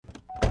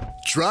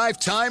Drive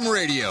Time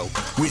Radio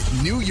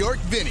with New York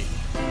Vinny.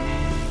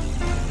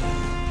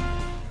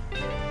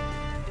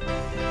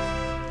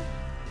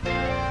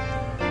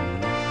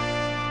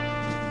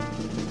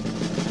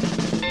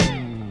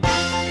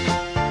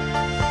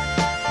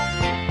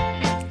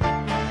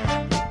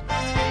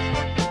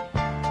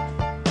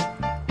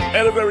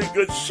 And a very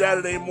good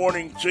Saturday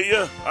morning to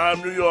you.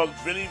 I'm New York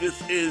Vinny.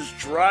 This is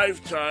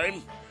Drive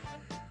Time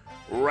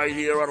right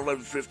here on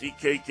 1150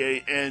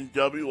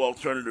 KKNW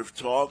Alternative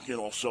Talk, and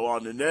also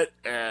on the net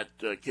at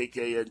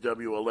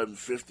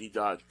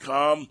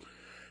kknw1150.com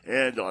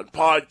and on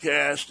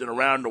podcast and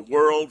around the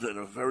world. And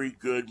a very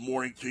good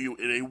morning to you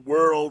in a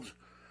world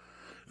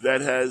that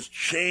has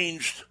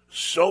changed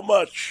so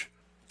much.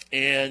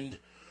 And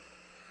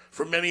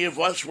for many of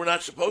us, we're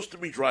not supposed to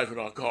be driving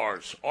our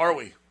cars, are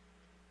we?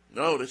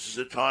 No, this is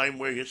a time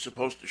where you're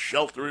supposed to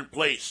shelter in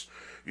place.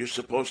 You're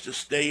supposed to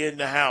stay in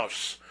the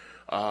house.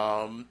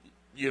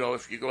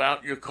 If you go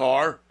out in your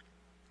car,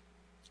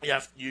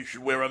 you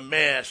should wear a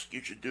mask.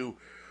 You should do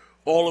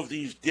all of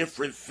these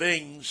different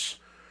things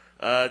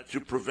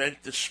to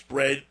prevent the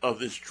spread of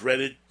this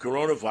dreaded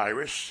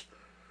coronavirus,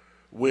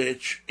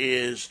 which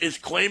is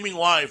claiming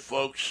lives,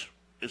 folks.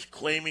 Is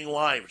claiming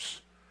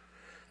lives.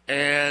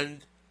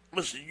 And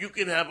listen,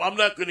 I'm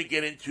not going to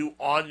get into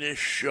on this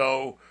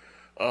show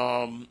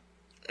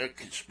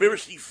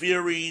conspiracy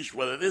theories,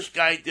 whether this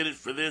guy did it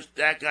for this,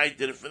 that guy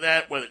did it for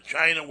that, whether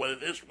China, whether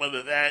this,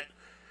 whether that.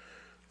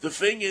 The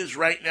thing is,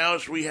 right now,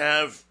 is we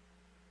have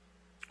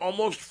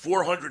almost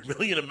 400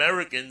 million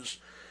Americans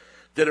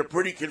that are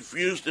pretty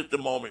confused at the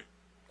moment,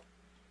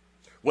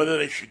 whether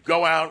they should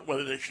go out,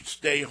 whether they should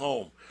stay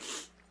home,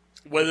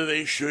 whether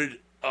they should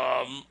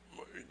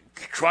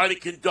try to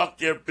conduct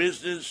their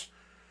business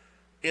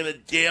in a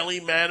daily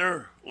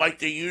manner like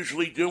they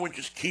usually do and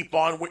just keep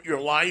on with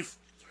your life,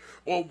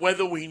 or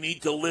whether we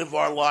need to live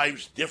our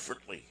lives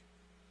differently.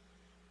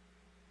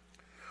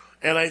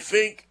 And I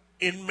think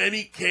in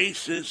many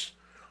cases,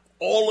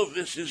 all of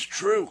this is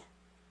true.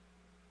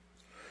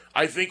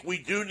 I think we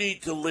do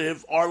need to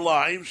live our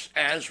lives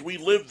as we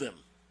live them.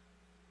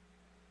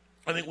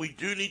 I think we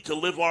do need to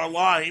live our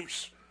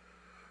lives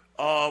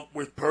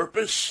with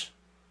purpose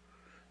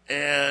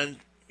and,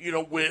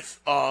 with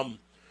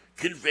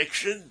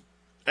conviction,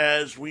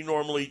 as we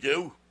normally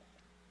do.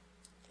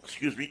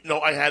 Excuse me. No,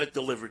 I had it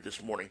delivered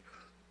this morning.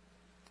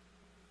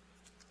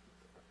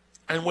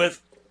 And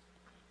with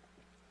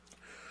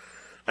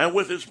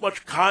as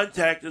much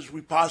contact as we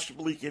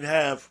possibly can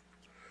have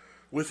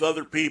with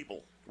other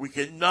people. We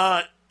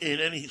cannot, in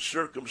any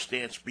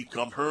circumstance,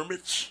 become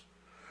hermits.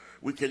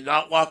 We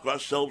cannot lock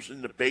ourselves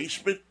in the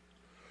basement.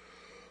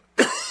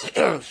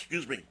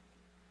 Excuse me.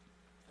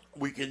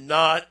 We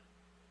cannot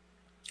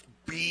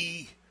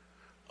be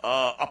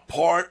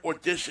apart or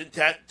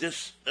detach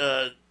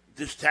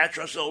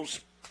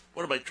ourselves.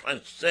 What am I trying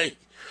to say?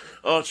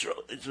 Oh,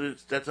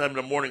 it's that time in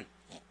the morning.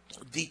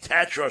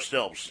 Detach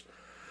ourselves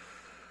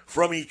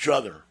from each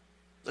other.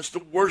 That's the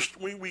worst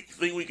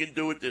thing we can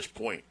do at this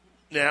point.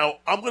 Now,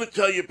 I'm going to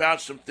tell you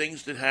about some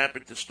things that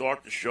happened to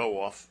start the show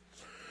off.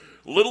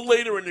 A little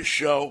later in the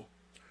show,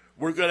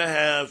 we're going to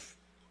have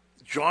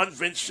John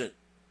Vincent,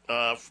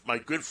 my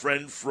good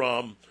friend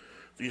from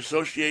the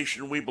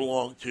association we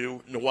belong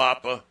to,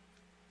 NWAPA,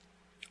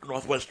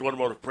 Northwest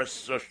Automotive Press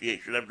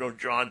Association. I've known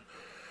John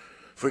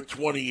for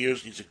 20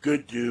 years. He's a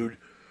good dude,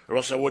 or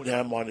else I wouldn't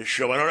have him on the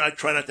show. I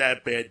try not to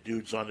have bad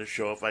dudes on the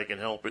show if I can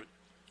help it,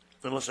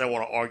 unless I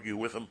want to argue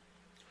with him.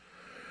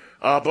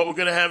 But we're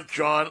going to have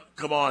John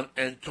come on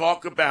and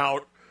talk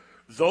about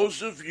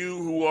those of you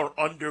who are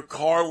under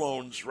car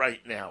loans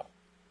right now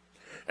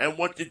and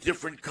what the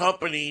different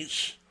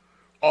companies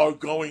are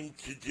going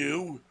to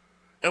do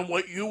and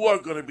what you are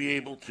going to be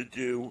able to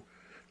do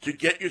to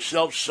get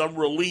yourself some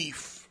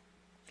relief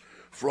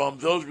from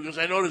those, because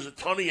I know there's a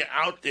ton of you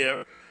out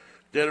there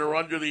that are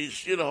under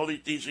these,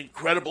 these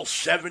incredible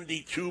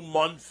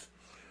 72-month,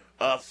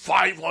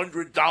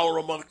 $500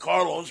 a month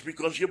car loans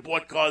because you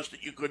bought cars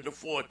that you couldn't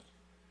afford.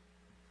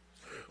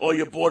 Or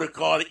you bought a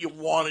car that you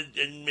wanted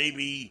and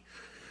maybe,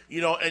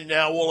 and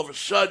now all of a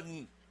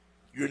sudden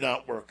you're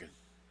not working.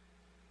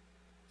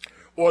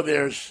 Or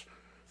there's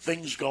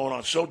things going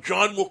on. So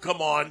John will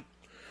come on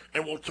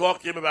and we'll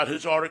talk to him about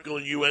his article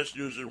in U.S.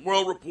 News and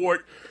World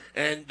Report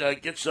and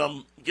get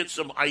some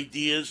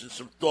ideas and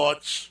some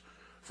thoughts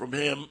from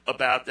him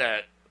about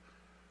that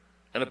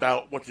and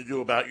about what to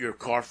do about your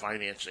car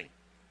financing.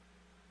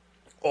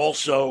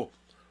 Also,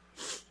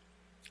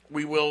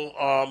 we will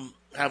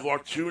have our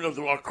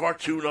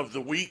cartoon of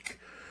the week.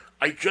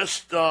 I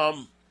just,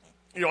 I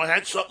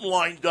had something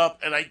lined up,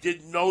 and I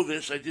didn't know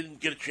this. I didn't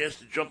get a chance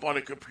to jump on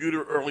a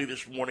computer early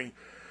this morning,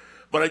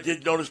 but I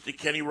did notice that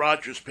Kenny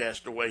Rogers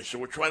passed away, so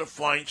we're trying to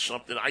find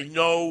something. I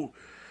know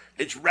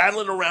it's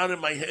rattling around in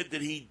my head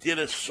that he did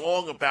a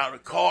song about a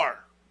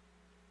car.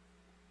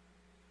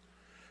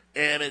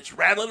 And it's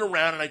rattling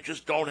around, and I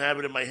just don't have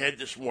it in my head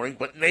this morning.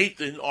 But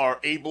Nathan, our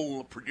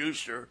able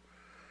producer,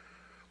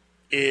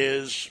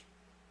 is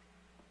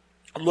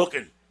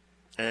looking,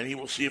 and he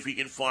will see if he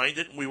can find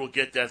it, and we will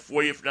get that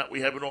for you. If not,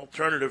 we have an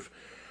alternative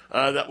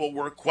that will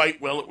work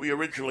quite well that we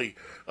originally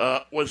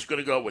was going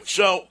to go with.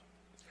 So,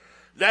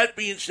 that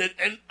being said,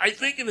 and I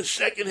think in the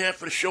second half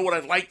of the show, what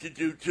I'd like to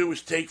do, too,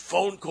 is take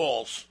phone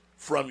calls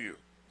from you.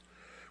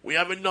 We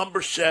have a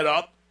number set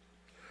up.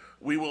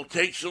 We will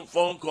take some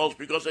phone calls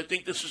because I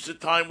think this is the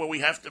time where we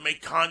have to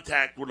make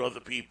contact with other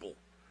people.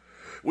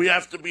 We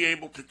have to be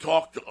able to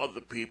talk to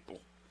other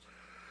people.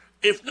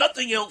 If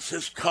nothing else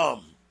has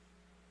come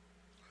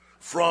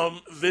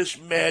from this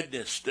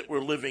madness that we're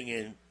living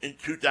in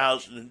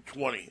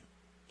 2020,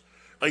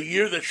 a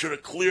year that should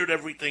have cleared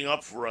everything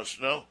up for us,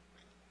 no?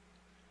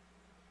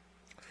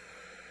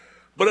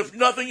 But if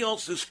nothing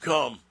else has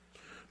come,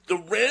 the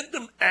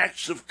random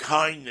acts of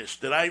kindness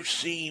that I've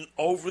seen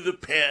over the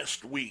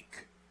past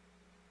week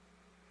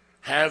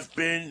have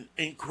been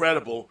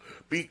incredible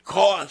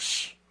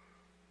because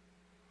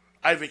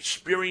I've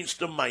experienced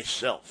them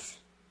myself.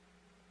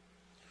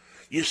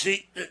 You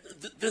see,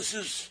 this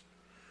is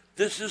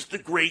the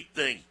great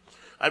thing.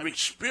 I've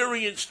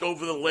experienced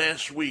over the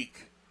last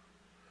week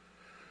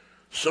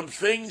some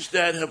things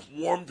that have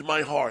warmed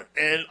my heart.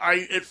 And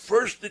I at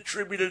first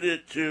attributed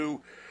it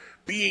to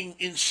being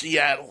in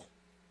Seattle.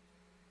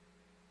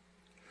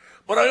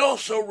 But I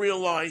also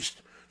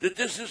realized that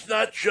this is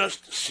not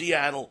just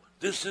Seattle.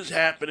 This is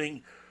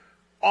happening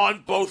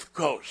on both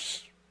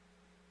coasts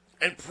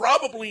and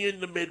probably in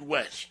the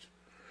Midwest.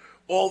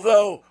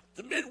 Although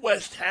the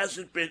Midwest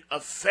hasn't been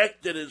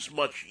affected as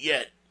much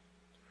yet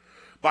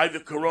by the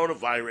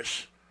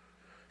coronavirus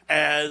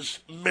as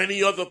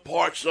many other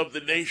parts of the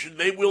nation.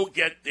 They will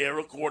get there,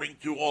 according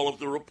to all of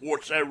the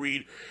reports I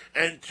read,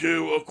 and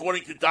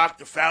according to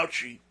Dr.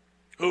 Fauci,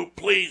 who,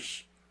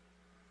 please,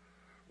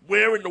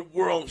 where in the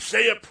world,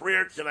 say a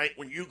prayer tonight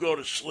when you go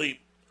to sleep.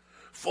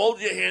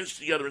 Fold your hands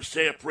together and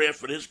say a prayer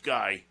for this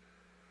guy,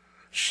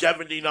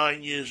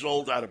 79 years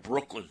old, out of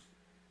Brooklyn.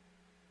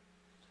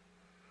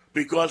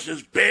 Because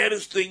as bad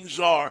as things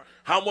are,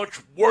 how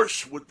much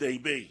worse would they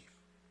be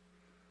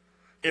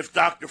if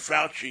Dr.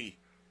 Fauci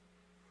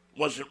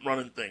wasn't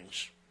running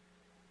things?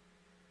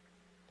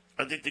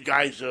 I think the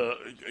guy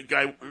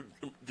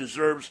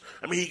deserves,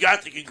 he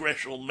got the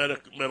Congressional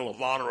Medal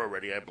of Honor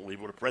already, I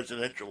believe, or the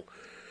Presidential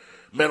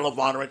Medal of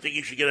Honor. I think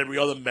he should get every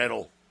other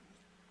medal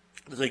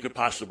that they could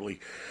possibly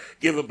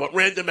give him. But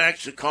random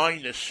acts of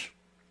kindness.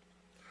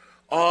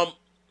 Tell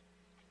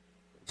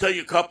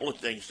you a couple of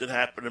things that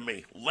happened to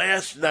me.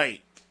 Last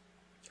night,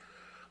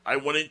 I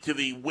went into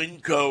the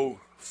Winco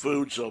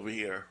Foods over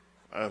here,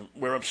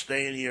 where I'm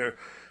staying here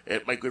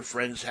at my good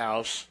friend's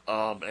house,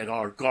 at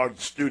our garden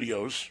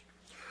studios.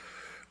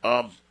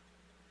 There's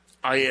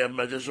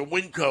a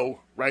Winco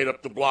right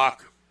up the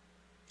block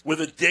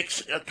with a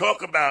Dick's. You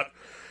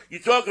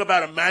talk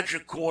about a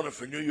magic corner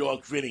for New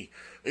York, Vinny.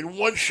 In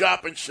one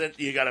shopping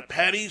center, you got a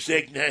Patty's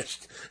Egg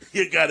Nest,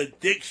 you got a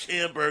Dick's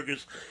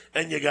Hamburgers,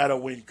 and you got a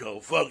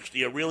Winco. Folks, do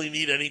you really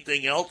need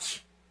anything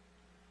else?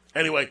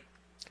 Anyway,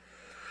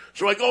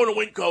 so I go to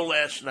Winco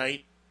last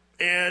night,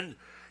 and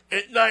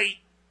at night,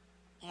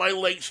 my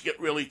legs get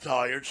really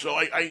tired, so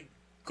I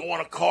go on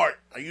a cart.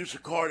 I use a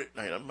cart at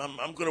night.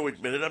 I'm going to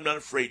admit it. I'm not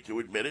afraid to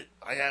admit it.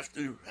 I have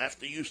to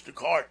use the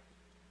cart.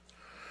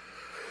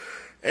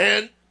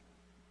 And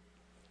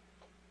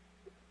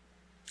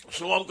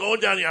so I'm going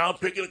down the aisle,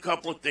 picking a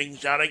couple of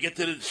things out. I get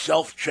to the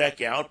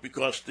self-checkout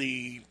because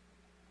the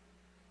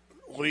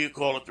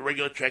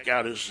regular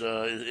checkout is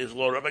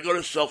loaded up. I go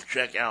to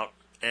self-checkout,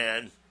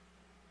 and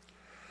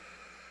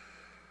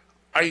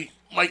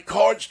my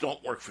cards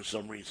don't work for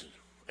some reason.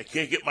 I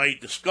can't get my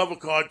Discover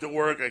card to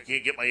work. I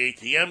can't get my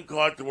ATM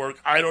card to work.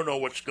 I don't know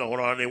what's going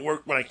on. They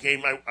worked when I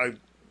came. I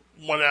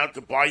went out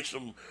to buy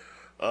some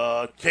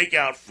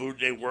takeout food.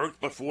 They worked,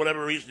 but for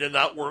whatever reason, they're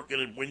not working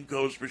in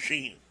Winco's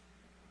machine.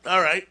 All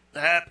right,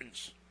 that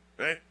happens,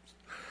 right?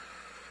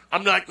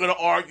 I'm not going to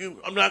argue.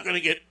 I'm not going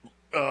to get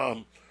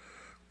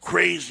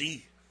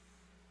crazy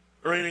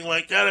or anything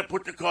like that. I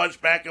put the cards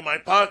back in my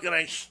pocket.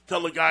 I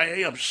tell the guy,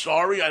 hey, I'm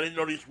sorry. I didn't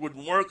know these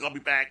wouldn't work. I'll be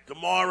back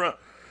tomorrow.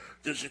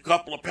 There's a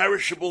couple of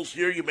perishables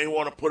here. You may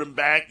want to put them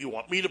back. You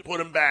want me to put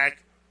them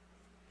back?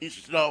 He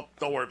says, no,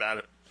 don't worry about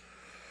it.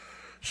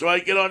 So I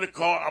get on the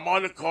car. I'm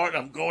on the cart,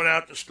 and I'm going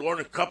out the store,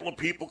 and a couple of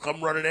people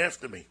come running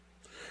after me.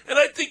 And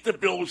I think the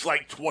bill was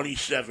like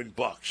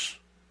 $27.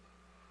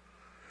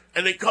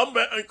 And they come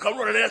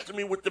running after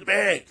me with the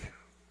bag.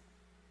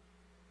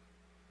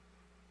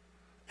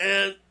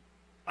 And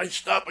I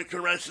stop, I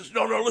turn around and says,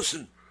 no,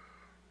 listen.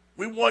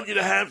 We want you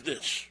to have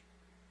this.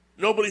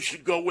 Nobody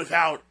should go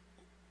without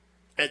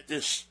at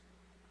this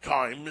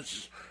time.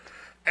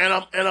 And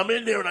I'm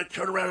in there, and I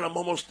turn around, and I'm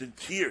almost in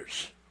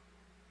tears.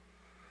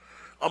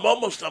 I'm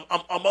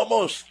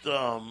almost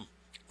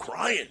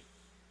crying.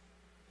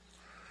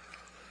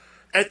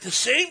 At the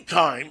same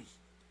time,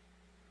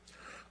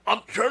 I'm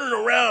turning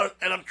around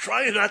and I'm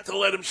trying not to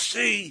let him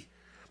see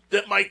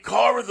that my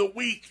car of the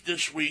week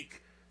this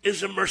week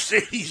is a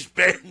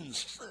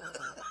Mercedes-Benz.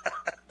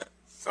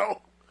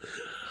 So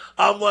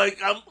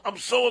I'm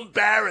so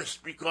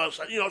embarrassed because,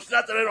 it's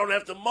not that I don't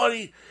have the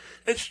money.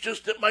 It's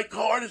just that my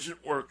card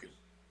isn't working.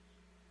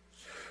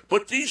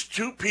 But these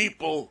two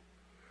people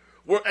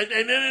And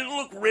they didn't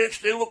look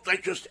rich. They looked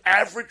like just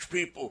average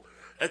people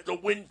at the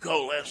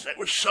Winco last night.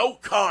 Were so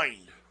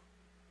kind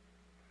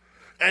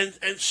and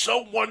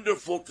so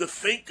wonderful to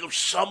think of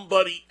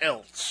somebody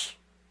else.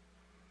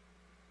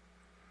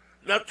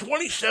 Now,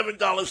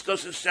 $27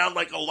 doesn't sound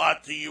like a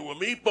lot to you or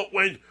me, but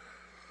when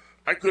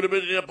I could have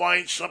been there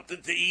buying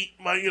something to eat,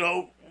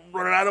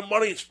 running out of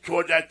money. It's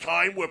toward that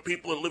time where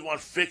people that live on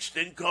fixed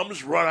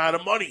incomes run out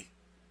of money.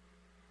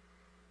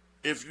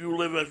 If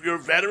you're a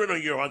veteran or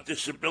you're on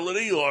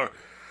disability or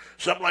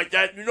something like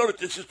that, you know that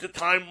this is the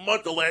time of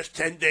month, the last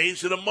 10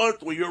 days of the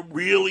month, where you're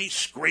really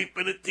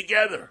scraping it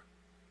together.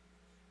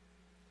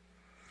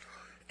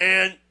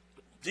 And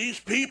these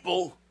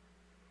people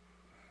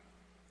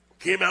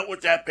came out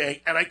with that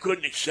bag, and I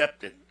couldn't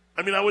accept it.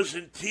 I mean, I was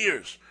in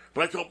tears.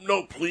 But I told them,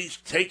 no, please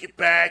take it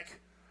back.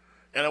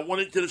 And I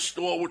went into the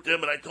store with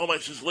them, and I told them, I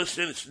says,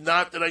 listen, it's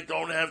not that I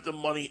don't have the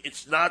money.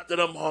 It's not that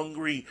I'm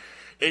hungry.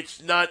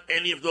 It's not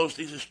any of those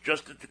things. It's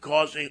just that the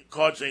cards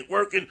ain't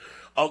working.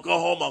 I'll go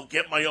home. I'll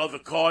get my other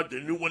card, the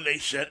new one they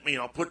sent me,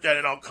 and I'll put that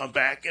in. I'll come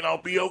back, and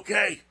I'll be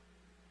okay.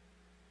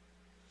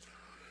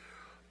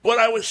 But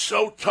I was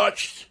so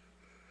touched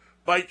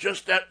by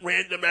just that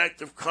random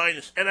act of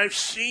kindness. And I've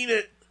seen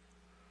it.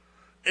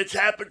 It's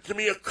happened to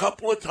me a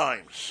couple of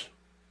times.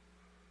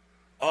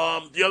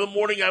 The other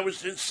morning I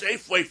was in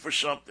Safeway for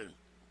something.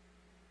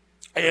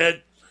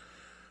 And,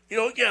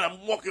 again,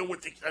 I'm walking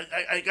with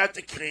I got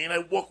the cane. I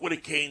walk with a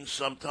cane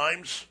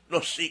sometimes.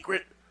 No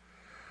secret.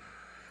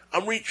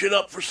 I'm reaching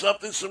up for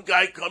something. Some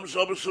guy comes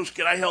over and says,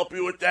 can I help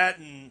you with that?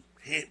 And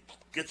he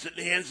gets it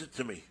and hands it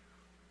to me.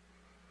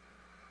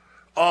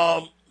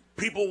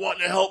 People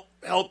wanting to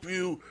help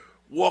you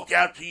walk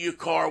out to your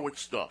car with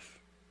stuff.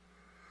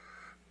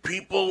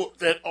 People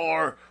that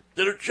are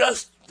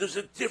just, there's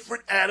a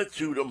different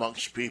attitude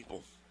amongst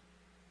people.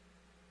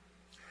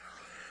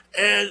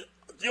 And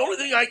the only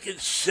thing I can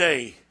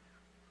say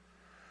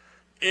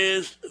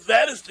is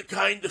that is the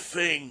kind of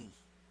thing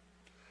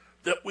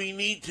that we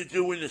need to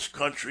do in this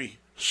country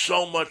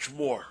so much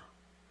more.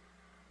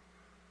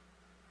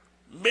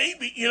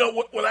 Maybe,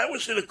 when I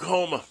was in a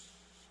coma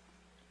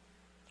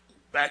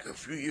back a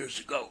few years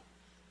ago,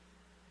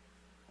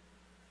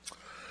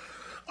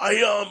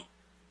 I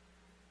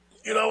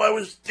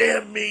was,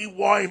 damn me?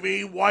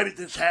 Why did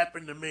this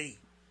happen to me?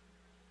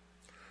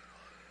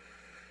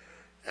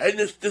 And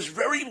this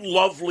very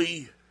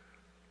lovely,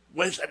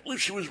 I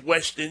believe she was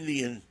West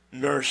Indian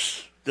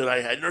nurse that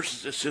I had,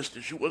 nurse's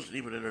assistant. She wasn't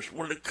even a nurse.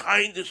 One of the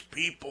kindest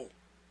people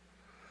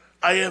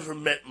I ever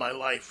met in my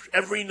life.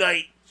 Every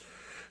night,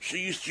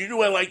 she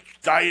knew I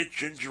liked Diet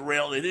Ginger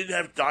Ale. They didn't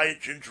have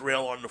Diet Ginger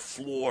Ale on the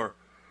floor.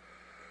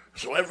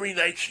 So every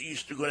night she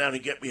used to go down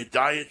and get me a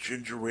Diet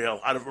Ginger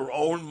Ale out of her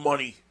own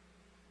money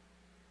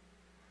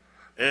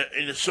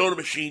in the soda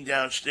machine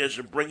downstairs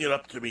and bring it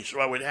up to me so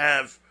I would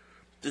have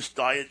this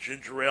Diet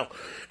Ginger Ale.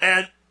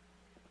 And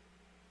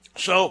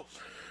so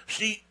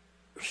she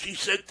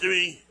said to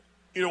me,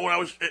 when I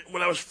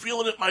was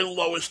feeling at my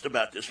lowest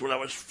about this, when I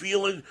was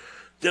feeling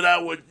that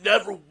I would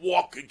never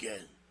walk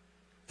again,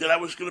 that I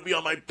was going to be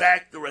on my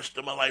back the rest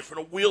of my life, in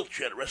a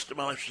wheelchair the rest of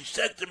my life, she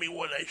said to me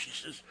one day, she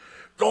says,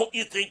 don't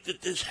you think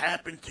that this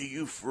happened to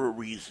you for a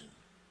reason?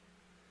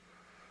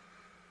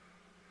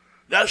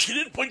 Now, she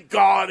didn't put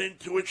God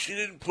into it.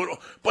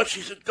 But she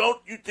said, don't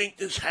you think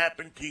this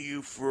happened to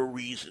you for a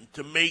reason?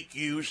 To make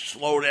you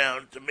slow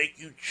down, to make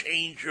you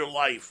change your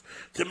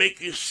life, to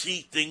make you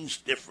see things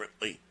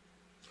differently.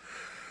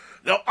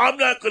 Now, I'm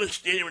not going to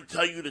stand here and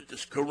tell you that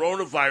this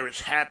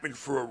coronavirus happened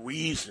for a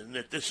reason,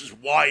 that this is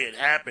why it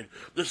happened.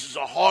 This is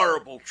a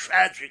horrible,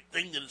 tragic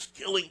thing that is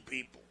killing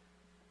people.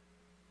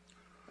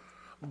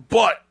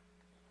 But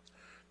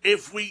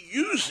if we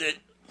use it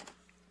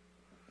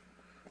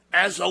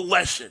as a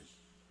lesson,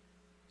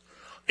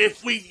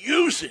 if we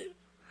use it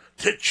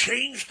to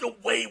change the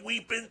way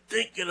we've been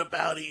thinking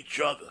about each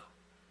other,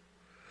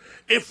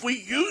 if we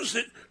use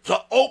it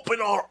to open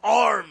our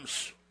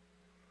arms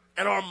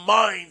and our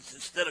minds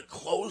instead of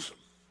close them,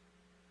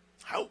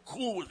 how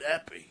cool would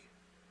that be?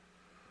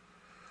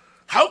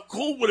 How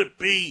cool would it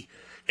be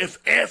if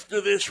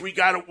after this we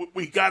got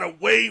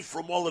away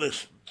from all of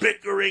this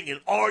bickering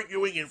and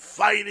arguing and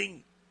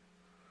fighting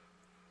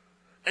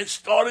and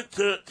started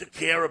to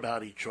care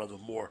about each other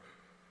more?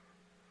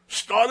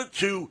 Started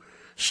to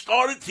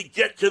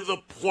get to the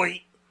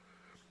point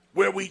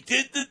where we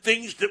did the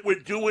things that we're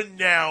doing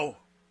now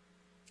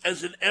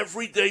as an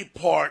everyday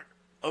part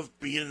of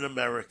being an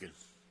American,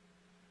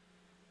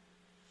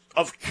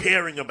 of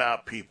caring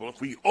about people. If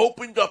we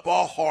opened up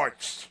our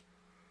hearts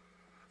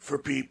for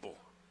people.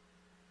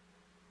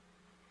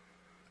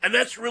 And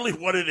that's really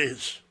what it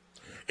is.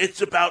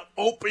 It's about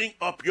opening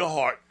up your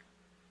heart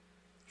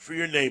for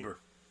your neighbor.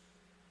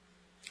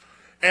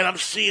 And I'm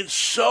seeing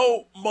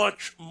so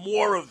much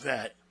more of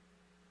that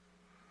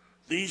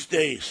these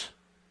days.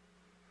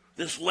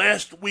 This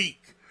last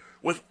week,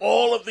 with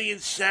all of the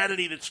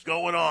insanity that's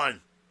going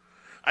on,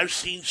 I've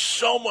seen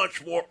so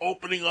much more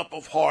opening up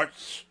of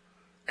hearts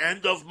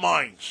and of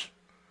minds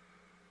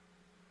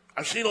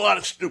I've seen a lot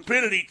of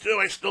stupidity, too.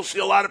 I still see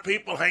a lot of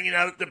people hanging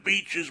out at the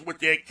beaches with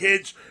their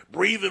kids,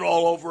 breathing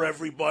all over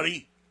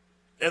everybody,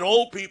 and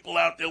old people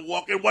out there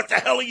walking. What the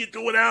hell are you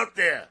doing out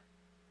there?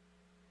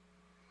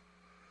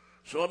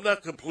 So I'm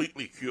not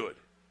completely cured,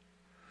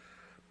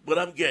 but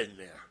I'm getting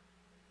there.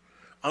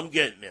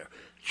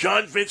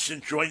 John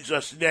Vincent joins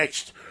us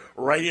next,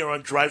 right here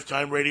on Drive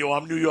Time Radio.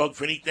 I'm New York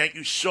Vinny. Thank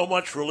you so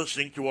much for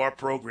listening to our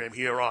program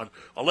here on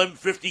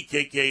 1150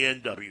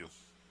 KKNW.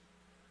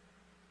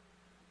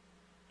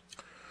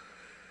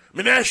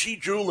 Menashe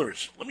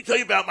Jewelers. Let me tell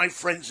you about my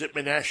friends at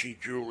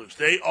Menashe Jewelers.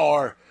 They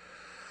are,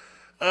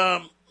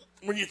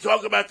 when you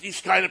talk about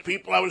these kind of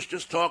people I was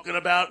just talking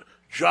about,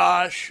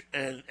 Josh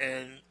and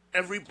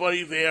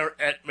everybody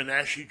there at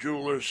Menashe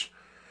Jewelers,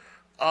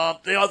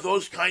 they are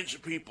those kinds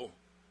of people.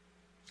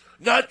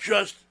 Not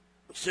just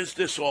since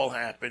this all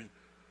happened,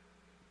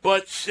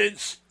 but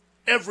since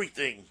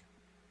everything.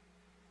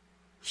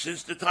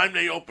 Since the time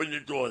they opened the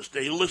doors,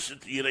 they listen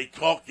to you, they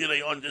talk to you,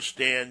 they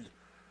understand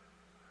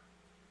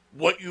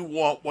what you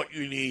want, what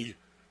you need.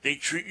 They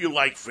treat you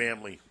like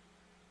family.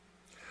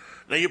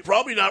 Now, you're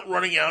probably not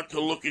running out to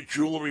look at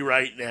jewelry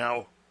right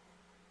now.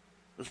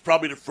 That's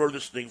probably the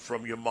furthest thing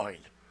from your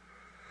mind.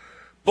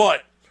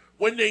 But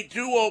when they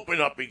do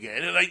open up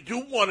again, and I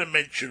do want to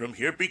mention them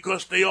here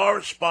because they are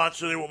a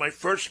sponsor. They were my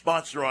first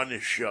sponsor on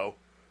this show.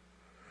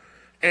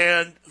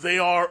 And they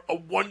are a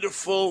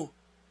wonderful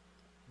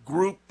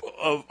group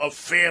of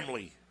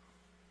family.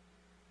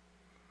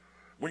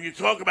 When you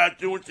talk about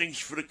doing things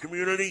for the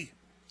community,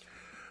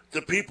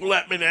 the people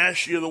at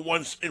Menashe are the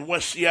ones in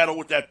West Seattle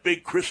with that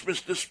big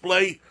Christmas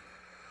display.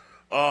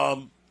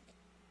 The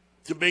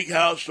big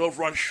house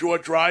over on Shore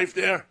Drive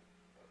there.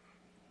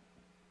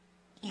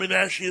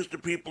 Menashe is the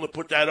people that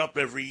put that up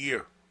every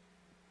year.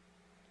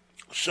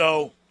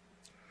 So,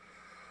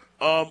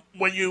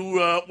 when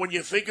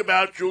you think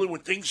about jewelry,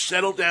 when things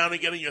settle down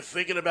again, and you're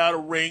thinking about a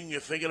ring,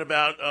 you're thinking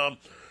about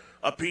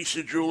a piece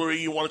of jewelry,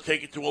 you want to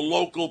take it to a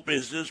local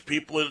business,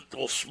 people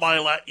will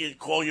smile at you and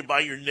call you by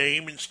your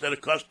name instead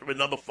of customer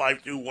number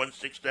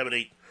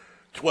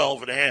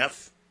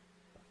 521-678-12.5.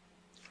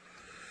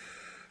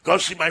 Go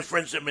see my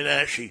friends at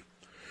Menashe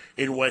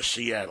in West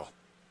Seattle.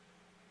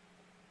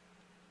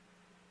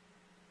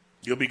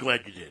 You'll be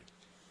glad you did.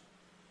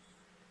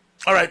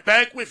 All right,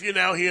 back with you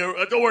now here.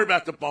 Don't worry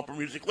about the bumper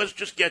music. Let's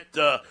just get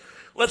my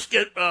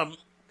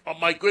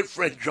good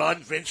friend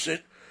John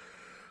Vincent,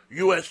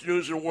 U.S.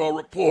 News and World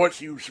Reports.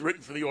 He's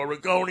written for the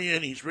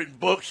Oregonian. He's written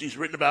books. He's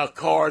written about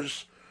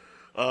cars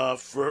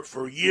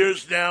for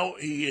years now.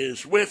 He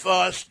is with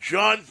us.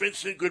 John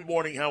Vincent, good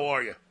morning. How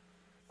are you?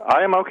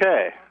 I am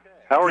okay.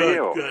 How are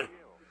you? Good.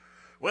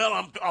 Well,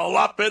 I'm a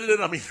lot better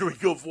than I'm hearing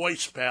your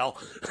voice, pal.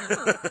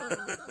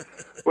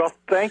 Well,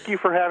 thank you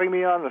for having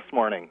me on this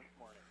morning.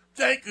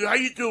 Thank you. How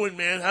you doing,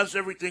 man? How's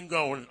everything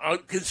going,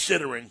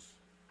 considering?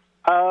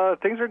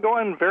 Things are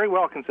going very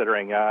well,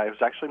 considering. It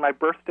was actually my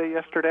birthday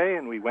yesterday,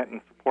 and we went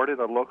and supported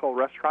a local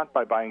restaurant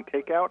by buying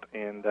takeout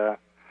and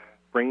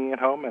bringing it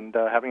home and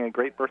having a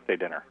great birthday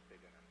dinner.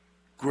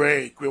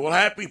 Great. Well,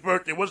 happy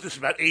birthday. Was this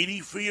about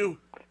 80 for you?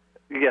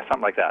 Yeah,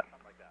 something like that.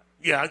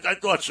 Yeah, I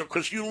thought so,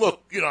 because you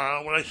look, when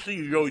I see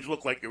you, you always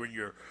look like you're in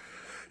your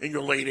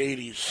late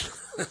 80s.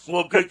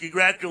 Well, good.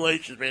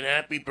 Congratulations, man.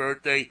 Happy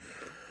birthday.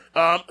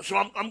 So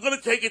I'm going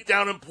to take it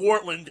down in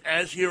Portland,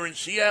 as here in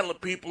Seattle,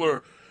 people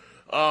are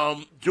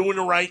doing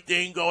the right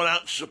thing, going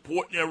out and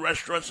supporting their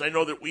restaurants. I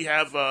know that we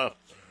have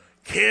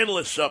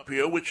Canlis up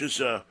here, which is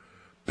a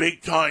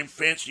big-time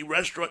fancy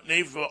restaurant, and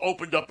they've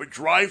opened up a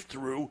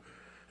drive-through,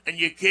 and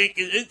you can't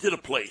get into the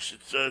place.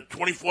 It's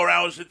 24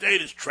 hours a day,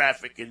 there's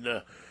traffic in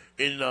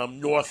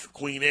North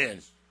Queen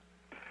Anne.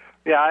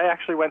 Yeah, I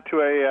actually went to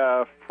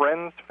a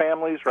friend's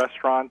family's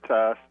restaurant,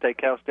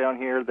 steakhouse down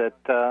here, that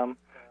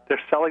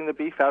they're selling the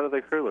beef out of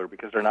their cooler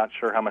because they're not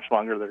sure how much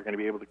longer they're going to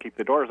be able to keep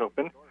the doors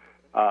open.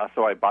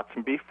 So I bought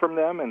some beef from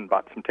them and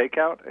bought some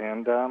takeout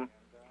and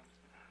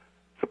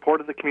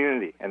supported the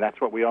community, and that's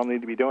what we all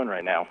need to be doing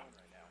right now.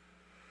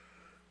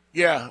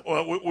 Yeah,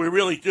 well, we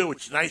really do.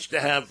 It's nice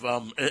to have,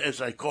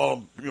 as I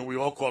call them, we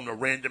all call them the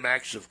random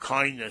acts of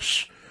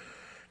kindness,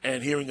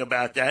 and hearing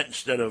about that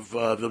instead of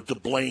the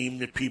blame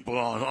that people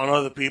on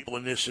other people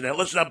and this and that.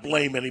 Let's not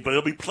blame anybody.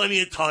 There'll be plenty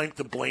of time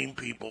to blame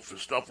people for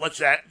stuff. Let's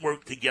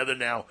work together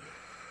now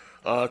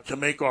to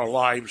make our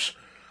lives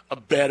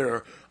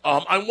better.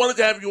 I wanted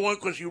to have you on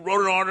because you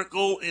wrote an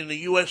article in the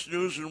U.S.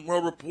 News and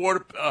World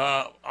Report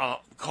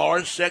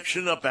cars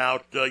section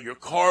about your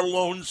car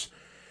loans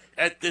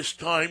at this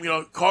time.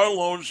 Car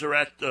loans are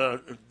at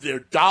their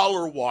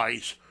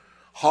dollar-wise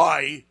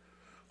high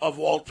of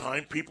all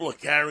time. People are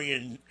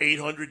carrying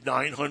 $800,000,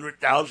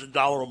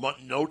 $900,000 a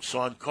month notes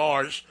on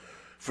cars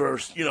for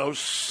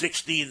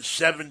 60 and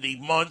 70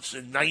 months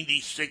and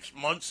 96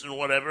 months and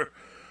whatever.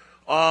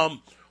 All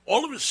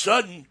of a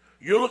sudden,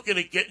 you're looking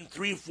at getting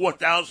 $3,000 or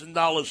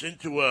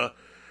 $4,000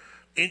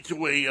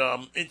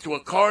 into a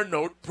car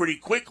note pretty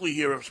quickly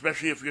here,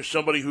 especially if you're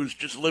somebody who's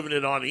just living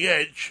it on the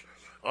edge.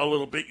 a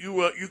little bit,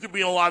 you could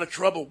be in a lot of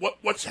trouble.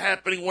 What's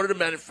happening? What are the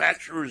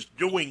manufacturers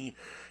doing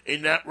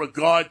in that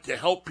regard to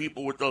help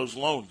people with those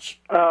loans?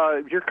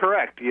 You're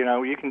correct.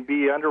 You can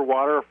be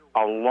underwater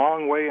a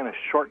long way in a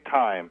short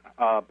time.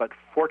 But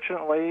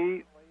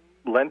fortunately,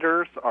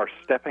 lenders are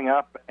stepping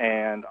up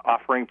and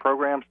offering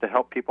programs to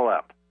help people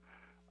out.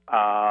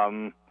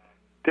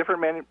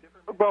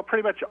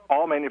 Pretty much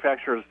all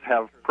manufacturers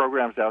have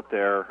programs out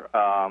there.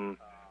 Some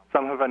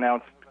have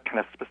announced kind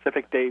of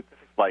specific dates,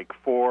 like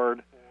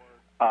Ford.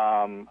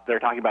 They're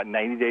talking about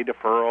 90-day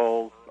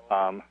deferrals.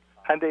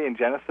 Hyundai and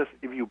Genesis,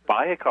 if you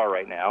buy a car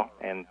right now,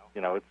 and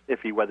it's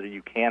iffy whether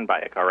you can buy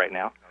a car right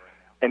now,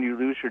 and you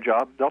lose your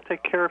job, they'll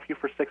take care of you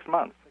for 6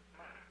 months.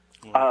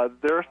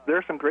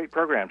 There's some great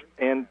programs,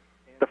 and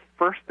the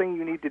first thing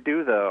you need to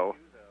do, though,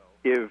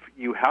 if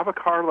you have a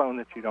car loan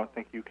that you don't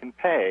think you can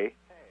pay,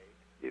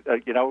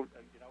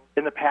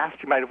 in the past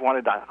you might have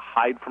wanted to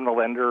hide from the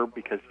lender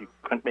because you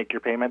couldn't make your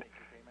payment.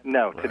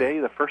 No,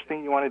 today the first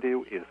thing you want to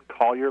do is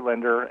call your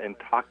lender and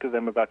talk to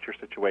them about your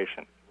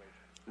situation.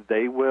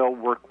 They will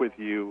work with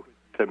you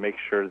to make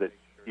sure that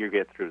you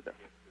get through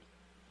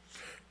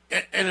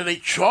this. And are they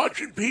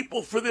charging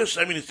people for this?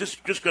 I mean, is this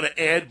just going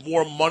to add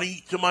more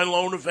money to my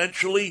loan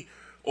eventually?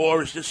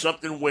 Or is this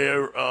something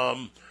where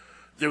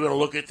they're going to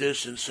look at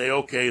this and say,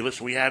 okay,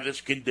 listen, we have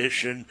this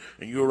condition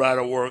and you're out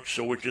of work,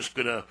 so we're just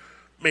going to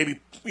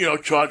maybe,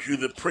 charge you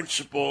the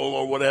principal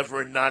or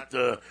whatever and not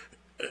the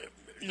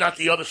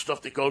other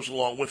stuff that goes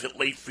along with it,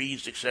 late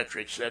fees, et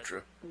cetera, et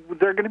cetera?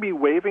 They're going to be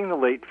waiving the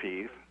late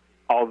fees,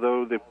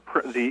 although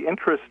the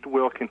interest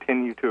will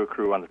continue to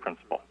accrue on the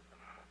principal.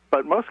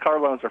 But most car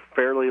loans are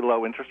fairly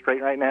low interest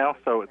rate right now,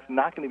 so it's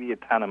not going to be a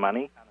ton of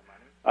money.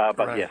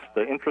 But yes,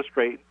 the interest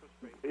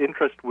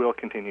will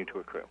continue to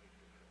accrue.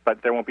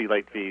 But there won't be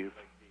late fees.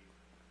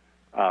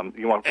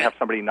 You won't have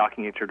somebody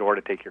knocking at your door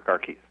to take your car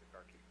keys.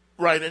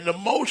 Right, and the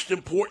most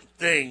important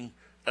thing,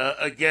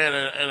 again,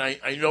 and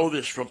I know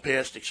this from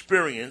past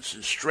experience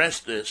and stress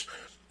this,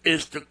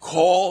 is to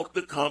call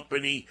the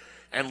company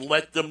and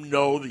let them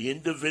know the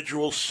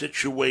individual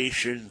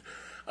situation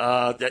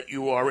that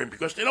you are in,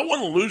 because they don't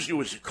want to lose you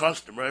as a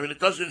customer. I mean, it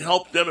doesn't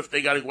help them if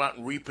they got to go out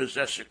and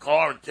repossess a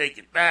car and take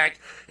it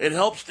back. It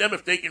helps them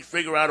if they can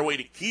figure out a way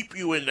to keep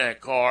you in that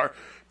car,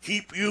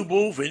 keep you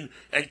moving,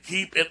 and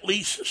keep at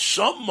least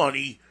some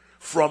money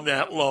from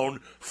that loan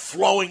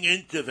flowing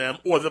into them,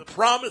 or the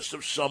promise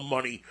of some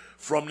money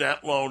from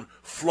that loan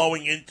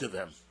flowing into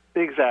them.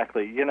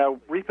 Exactly.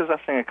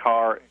 Repossessing a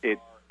car, it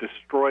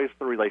destroys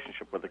the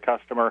relationship with the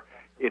customer.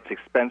 It's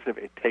expensive.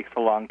 It takes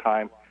a long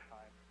time.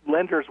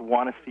 Lenders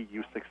want to see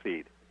you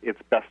succeed. It's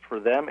best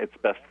for them. It's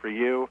best for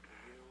you.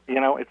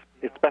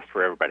 It's best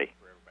for everybody.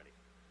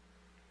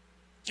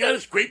 Yeah,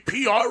 it's great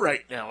PR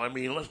right now. I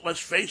mean, let's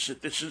face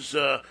it. This is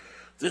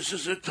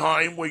a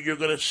time where you're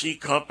going to see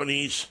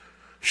companies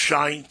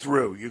shine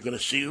through. You're going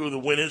to see who the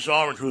winners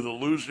are and who the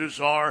losers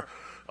are,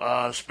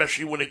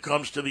 especially when it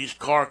comes to these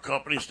car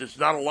companies. There's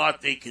not a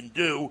lot they can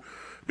do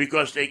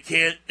because they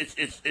can't.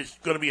 It's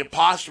going to be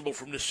impossible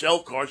for them to sell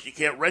cars. You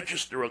can't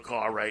register a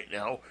car right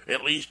now.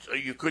 At least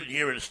you couldn't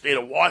here in the state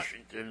of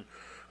Washington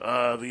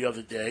the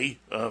other day.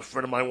 A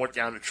friend of mine went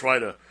down to try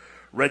to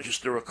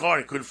register a car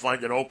and couldn't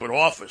find an open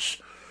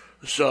office.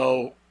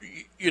 So,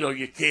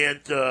 you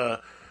can't.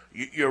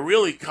 You're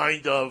really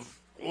kind of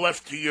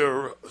left to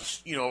your,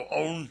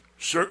 own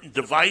certain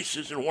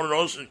devices, and one of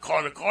those in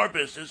the car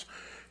business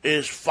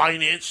is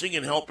financing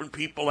and helping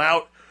people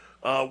out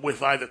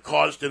with either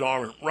cars that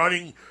aren't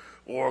running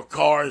or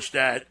cars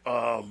that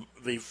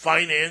they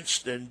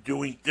financed, and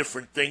doing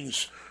different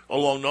things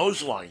along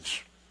those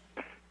lines.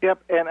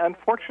 Yep, and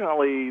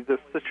unfortunately, this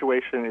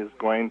situation is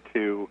going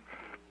to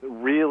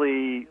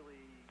really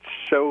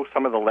show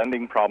some of the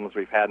lending problems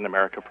we've had in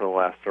America for the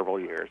last several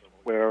years,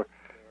 where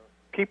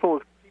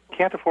people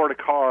can't afford a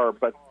car,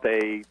 but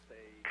they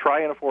try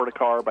and afford a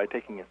car by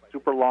taking a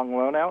super long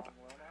loan out.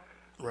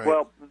 Right.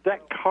 Well,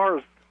 that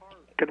car's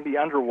going to be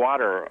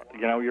underwater.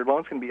 Your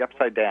loan's going to be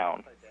upside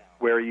down,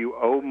 where you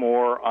owe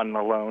more on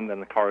the loan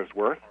than the car is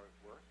worth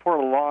for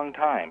a long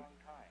time.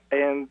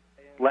 And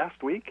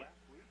last week,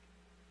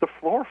 the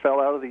floor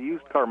fell out of the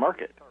used car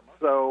market.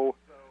 So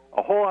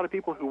a whole lot of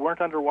people who weren't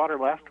underwater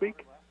last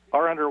week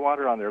are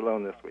underwater on their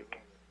loan this week.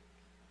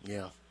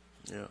 Yeah.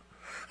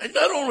 And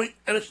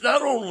it's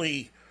not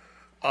only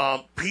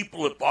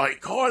people that buy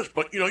cars,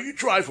 but you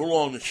drive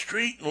along the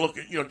street and look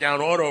at down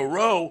Auto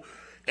Row,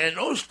 and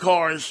those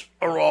cars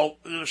are all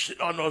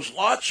on those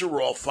lots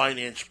are all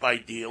financed by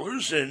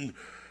dealers, and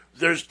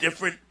there's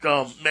different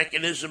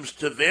mechanisms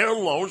to their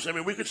loans. I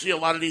mean, we could see a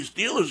lot of these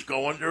dealers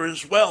go under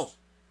as well.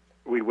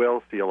 We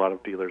will see a lot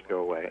of dealers go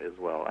away as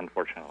well,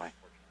 unfortunately,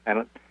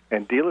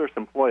 and dealers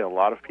employ a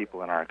lot of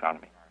people in our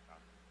economy.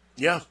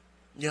 Yeah.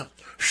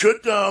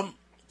 Should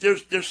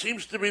there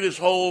seems to be this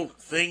whole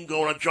thing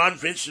going on. John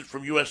Vincent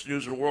from U.S.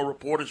 News and World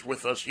Report is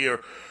with us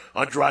here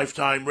on Drive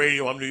Time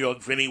Radio. I'm New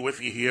York Vinny with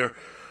you here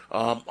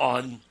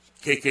on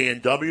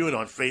KKNW and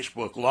on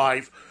Facebook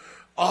Live.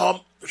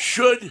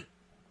 Should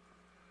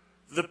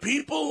the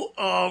people,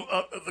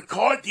 the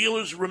car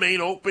dealers remain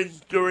open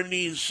during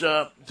these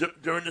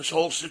during this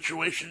whole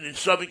situation in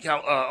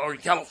or in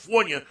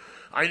California.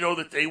 I know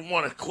that they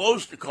want to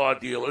close the car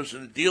dealers,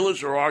 and the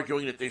dealers are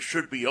arguing that they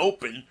should be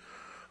open.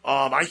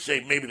 I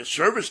say maybe the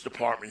service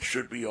department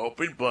should be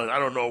open, but I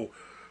don't know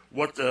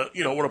what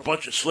what a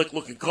bunch of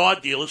slick-looking car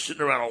dealers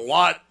sitting around a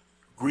lot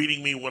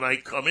greeting me when I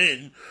come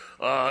in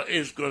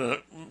is going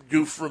to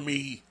do for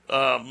me,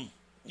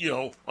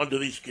 under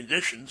these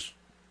conditions.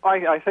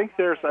 I think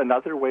there's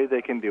another way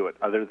they can do it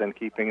other than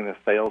keeping the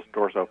sales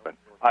doors open.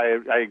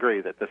 I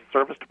agree that the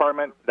service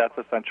department, that's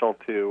essential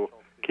to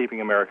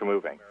keeping America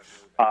moving.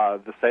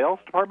 The sales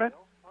department,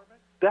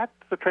 that's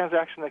a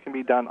transaction that can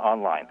be done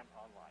online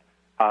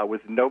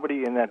with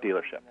nobody in that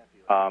dealership.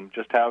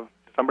 Just have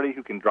somebody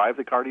who can drive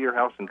the car to your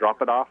house and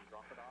drop it off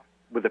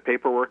with the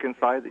paperwork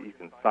inside that you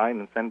can sign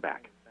and send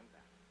back.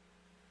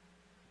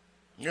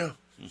 Yeah,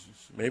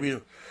 maybe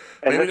that's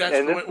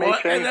the way. Well,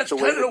 and that's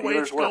kind of the way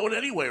it's going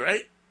anyway,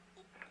 right?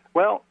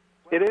 Well,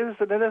 it is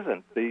and it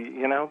isn't.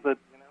 The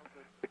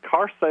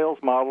car sales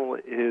model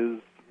is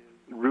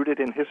rooted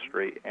in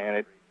history, and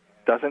it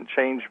doesn't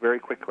change very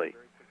quickly.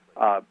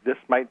 This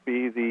might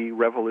be the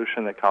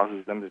revolution that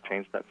causes them to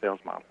change that sales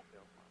model.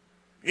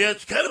 Yeah,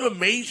 it's kind of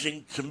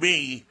amazing to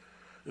me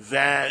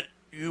that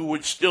you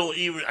would still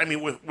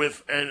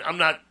with and I'm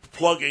not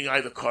plugging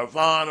either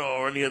Carvana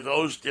or any of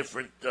those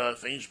different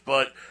things,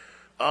 but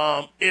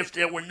if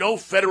there were no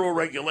federal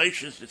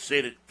regulations that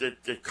say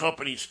that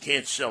companies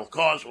can't sell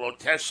cars, although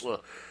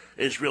Tesla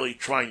is really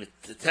trying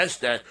to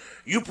test that,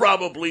 you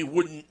probably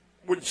wouldn't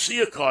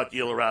see a car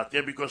dealer out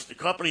there because the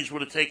companies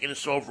would have taken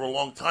this over a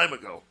long time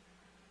ago.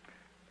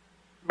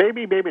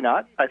 Maybe, maybe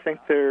not. I think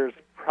there's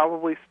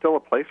probably still a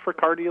place for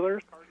car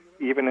dealers,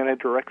 even in a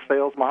direct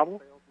sales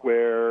model,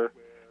 where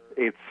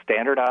it's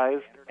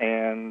standardized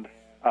and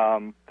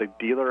the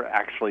dealer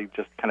actually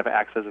just kind of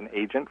acts as an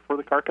agent for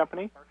the car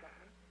company.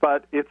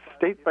 But it's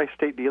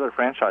state-by-state dealer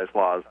franchise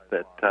laws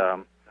that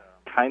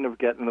kind of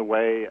get in the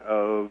way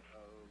of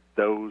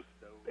those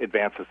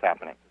advances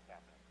happening.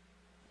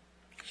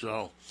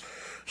 So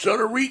to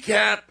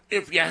recap,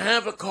 if you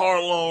have a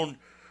car loan,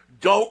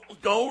 don't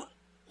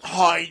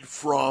hide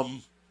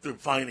from the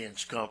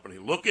finance company.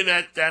 Looking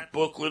at that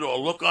booklet or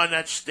look on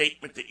that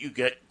statement that you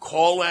get,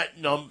 call that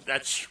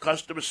that's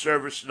customer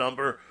service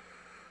number,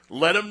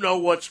 let them know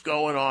what's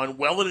going on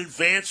well in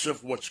advance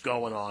of what's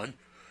going on,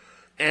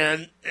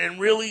 and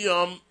really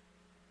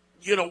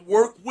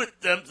work with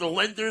them. The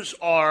lenders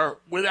are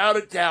without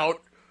a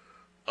doubt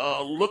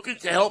looking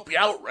to help you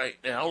out right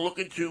now,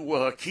 looking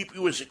to keep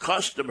you as a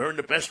customer, and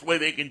the best way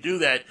they can do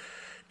that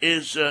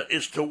is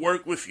to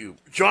work with you.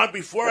 John,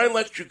 before I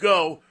let you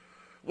go,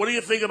 what do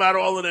you think about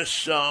all of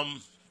this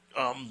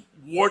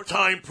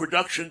wartime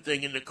production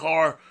thing in the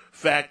car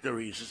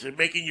factories? Is it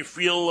making you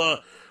feel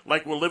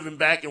like we're living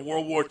back in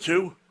World War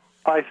II?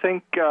 I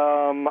think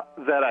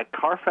that a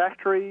car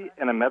factory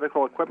and a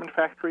medical equipment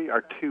factory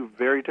are two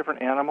very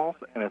different animals,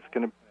 and it's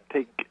going to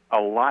take a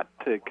lot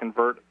to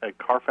convert a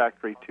car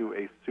factory to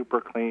a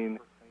super clean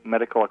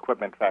medical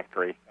equipment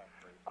factory.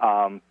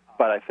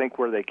 But I think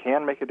where they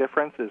can make a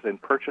difference is in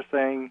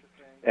purchasing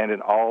and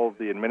in all of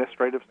the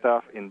administrative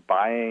stuff, in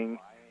buying,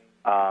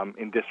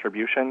 in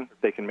distribution.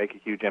 They can make a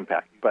huge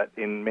impact. But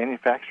in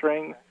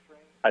manufacturing,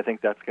 I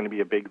think that's going to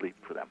be a big leap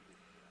for them.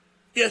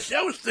 Yes,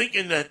 I was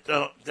thinking that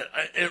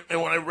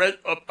and when I read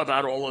up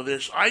about all of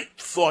this, I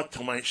thought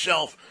to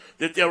myself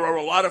that there are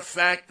a lot of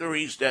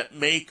factories that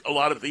make a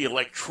lot of the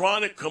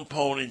electronic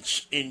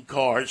components in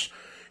cars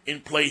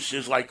in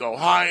places like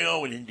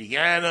Ohio and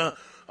Indiana,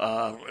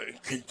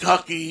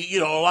 Kentucky,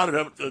 a lot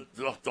of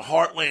the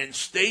heartland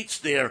states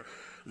there.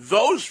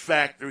 Those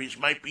factories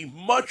might be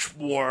much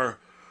more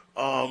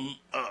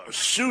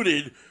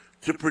suited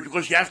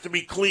because you have to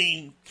be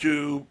clean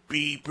to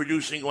be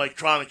producing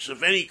electronics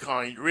of any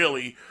kind,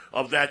 really,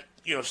 of that,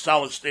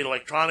 solid-state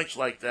electronics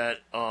like that,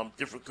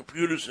 different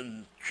computers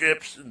and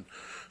chips and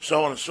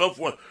so on and so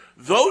forth.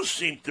 Those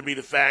seem to be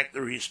the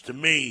factories to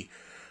me,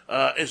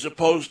 as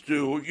opposed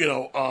to,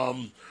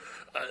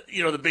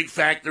 the big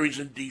factories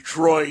in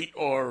Detroit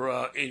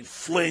or in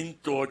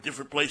Flint or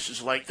different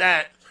places like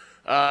that,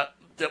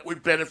 that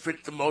would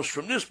benefit the most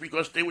from this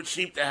because they would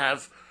seem to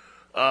have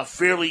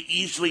fairly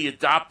easily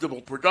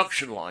adoptable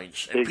production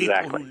lines and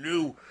exactly. people who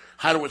knew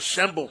how to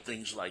assemble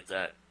things like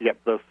that. Yep,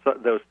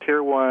 those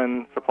tier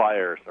one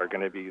suppliers are going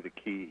to be the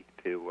key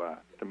to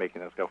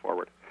making this go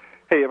forward.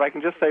 Hey, if I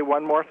can just say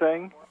one more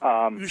thing.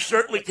 You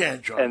certainly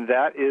can, John. And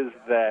that is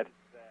that,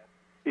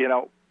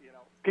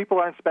 people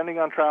aren't spending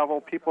on travel,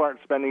 people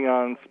aren't spending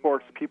on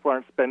sports, people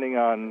aren't spending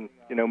on,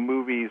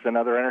 movies and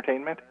other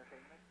entertainment.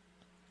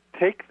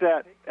 Take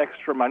that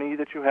extra money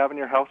that you have in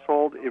your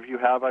household, if you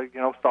have a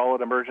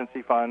solid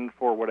emergency fund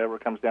for whatever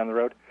comes down the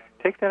road,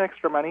 take that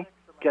extra money,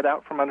 get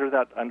out from under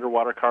that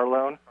underwater car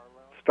loan,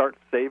 start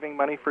saving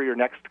money for your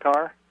next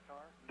car.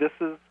 This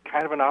is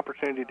kind of an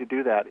opportunity to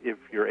do that if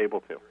you're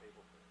able to.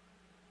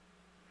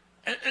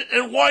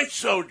 And why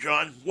so,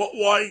 John?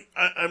 Why?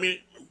 I mean,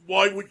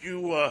 why would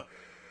you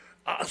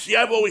See,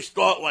 I've always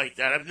thought like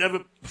that. I've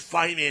never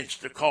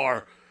financed a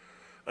car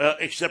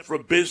except for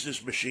a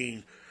business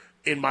machine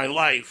in my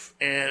life,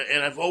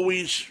 and I've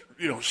always,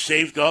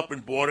 saved up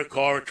and bought a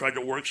car or tried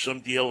to work some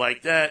deal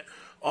like that.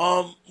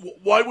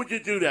 Why would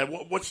you do that?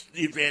 What's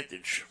the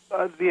advantage?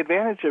 The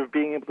advantage of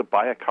being able to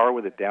buy a car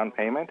with a down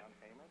payment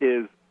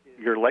is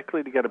you're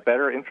likely to get a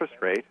better interest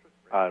rate,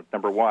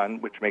 number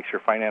one, which makes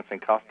your financing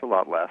cost a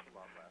lot less.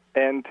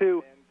 And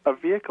two, a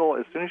vehicle,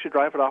 as soon as you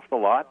drive it off the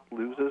lot,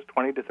 loses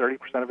 20 to 30%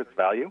 of its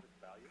value.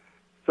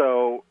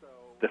 So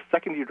the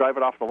second you drive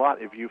it off the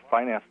lot, if you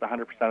financed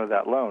 100% of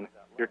that loan,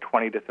 you're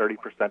 20 to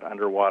 30%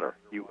 underwater.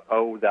 You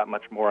owe that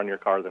much more on your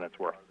car than it's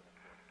worth.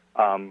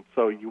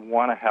 So you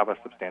want to have a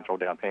substantial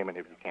down payment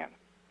if you can.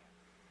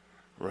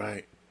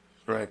 Right,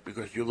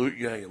 because you're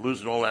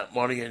losing all that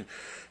money,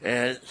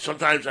 and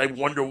sometimes I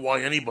wonder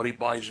why anybody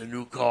buys a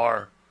new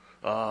car,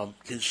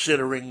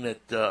 considering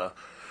that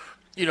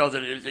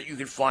that you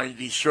can find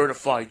these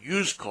certified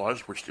used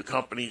cars, which the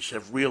companies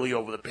have really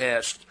over the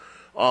past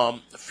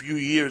few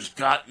years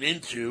gotten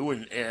into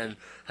and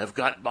have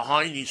gotten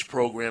behind these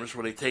programs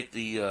where they take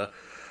these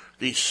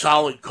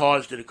solid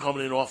cars that are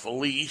coming in off a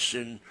lease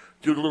and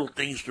do the little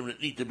things that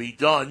need to be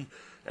done,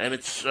 and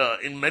it's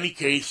in many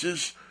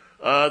cases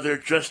they're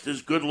just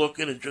as good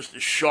looking and just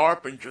as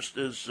sharp and just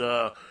as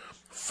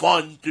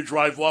fun to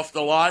drive off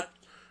the lot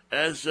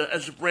as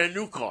a brand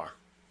new car.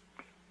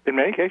 In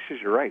many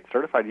cases, you're right.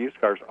 Certified used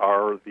cars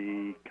are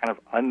the kind of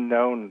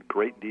unknown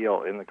great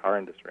deal in the car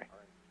industry.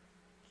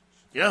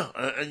 Yeah,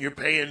 and you're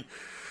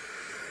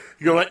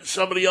letting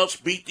somebody else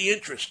beat the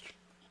interest.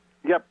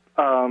 Yep.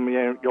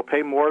 You'll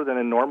pay more than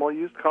a normal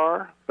used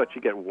car, but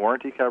you get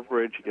warranty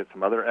coverage, you get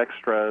some other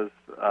extras.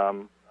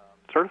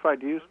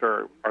 Certified used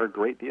are a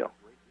great deal.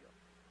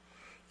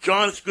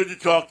 John, it's good to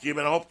talk to you,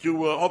 man. I hope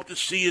to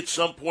see you at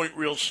some point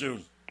real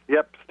soon.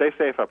 Yep. Stay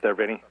safe up there,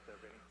 Vinny.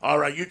 All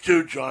right, you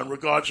too, John.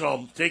 Regards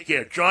home. Take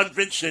care. John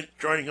Vincent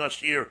joining us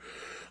here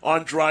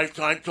on Drive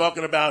Time,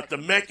 talking about the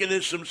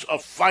mechanisms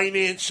of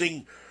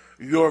financing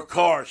your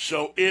car.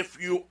 So if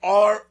you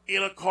are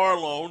in a car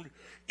loan,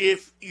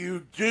 if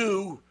you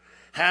do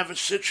have a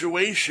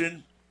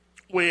situation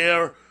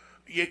where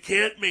you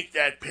can't make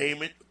that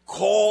payment,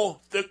 call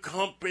the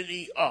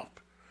company up.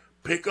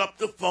 Pick up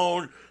the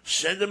phone,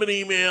 send them an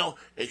email,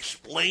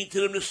 explain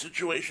to them the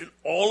situation.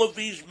 All of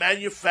these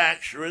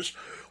manufacturers,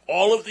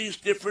 all of these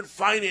different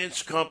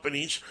finance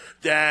companies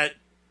that,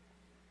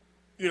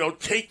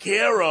 take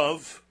care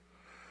of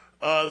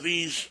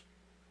these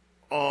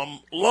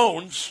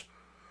loans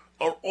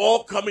are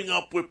all coming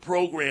up with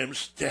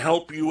programs to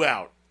help you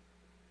out,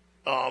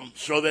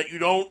 so that you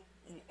don't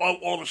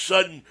all of a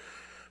sudden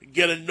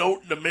get a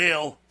note in the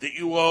mail that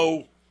you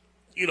owe,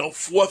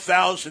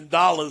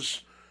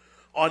 $4,000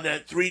 on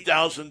that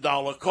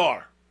 $3,000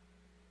 car.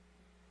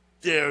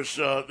 There's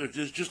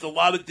just a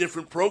lot of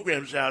different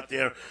programs out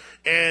there,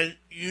 and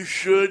you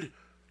should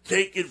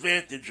take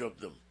advantage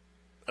of them.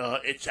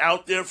 It's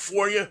out there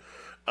for you.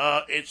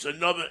 It's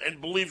another,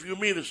 and believe you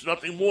me, there's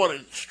nothing more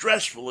than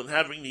stressful than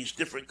having these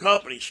different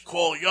companies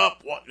call you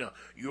up.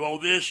 You owe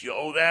this, you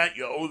owe that,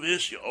 you owe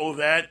this, you owe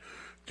that.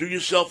 Do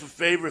yourself a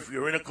favor if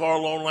you're in a car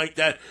loan like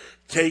that.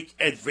 Take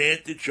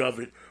advantage of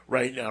it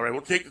right now. Right,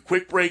 we'll take a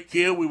quick break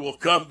here. We will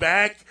come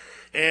back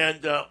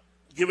and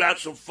give out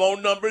some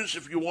phone numbers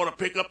if you want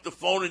to pick up the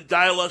phone and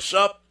dial us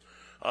up.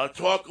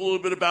 Talk a little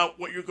bit about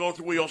what you're going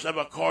through. We also have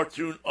a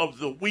cartoon of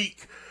the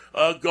week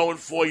going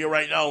for you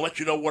right now. I'll let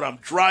you know what I'm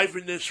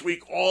driving this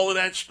week. All of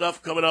that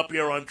stuff coming up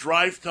here on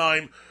Drive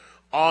Time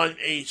on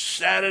a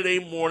Saturday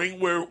morning.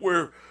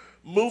 We're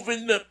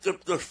moving the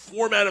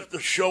format of the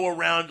show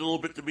around a little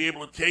bit to be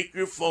able to take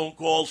your phone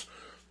calls.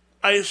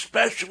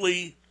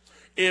 Especially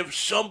if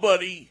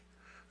somebody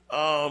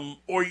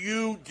or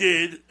you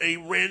did a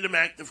random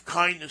act of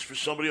kindness for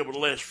somebody over the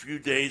last few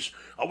days,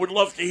 I would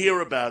love to hear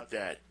about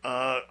that.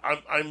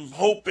 I'm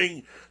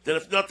hoping that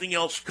if nothing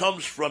else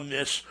comes from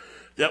this,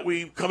 that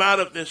we come out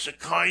of this a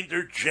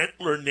kinder,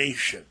 gentler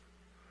nation,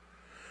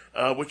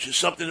 which is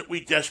something that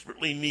we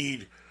desperately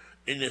need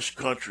in this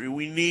country.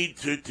 We need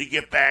to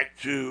get back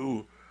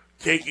to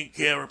taking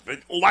care of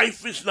it.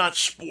 Life is not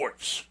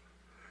sports.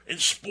 In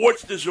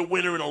sports, there's a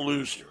winner and a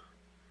loser,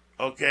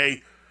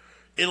 okay?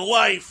 In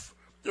life,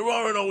 there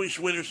aren't always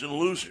winners and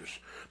losers.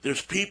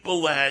 There's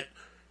people that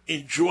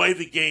enjoy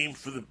the game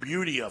for the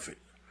beauty of it,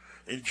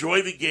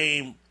 enjoy the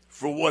game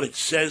for what it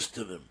says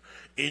to them,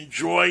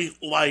 enjoy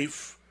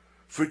life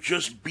for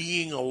just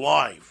being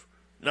alive,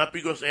 not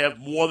because they have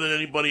more than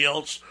anybody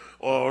else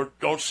or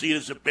don't see it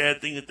as a bad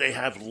thing that they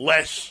have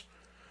less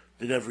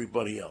than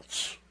everybody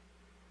else.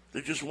 They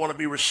just want to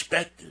be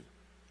respected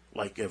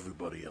like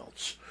everybody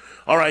else.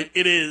 All right,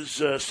 it is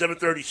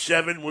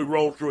 7:37. We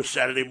roll through a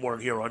Saturday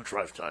morning here on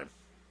Drive Time.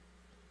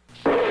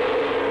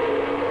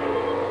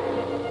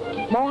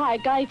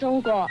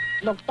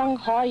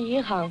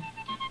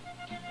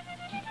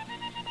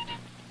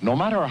 No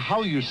matter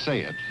how you say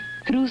it,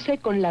 cruce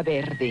con la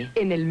verde,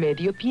 en el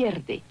medio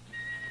pierde.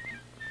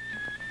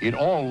 It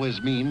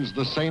always means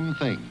the same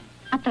thing.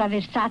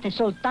 Attraversate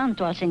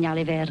soltanto al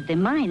segnale verde,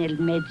 mai nel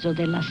mezzo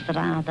della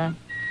strada.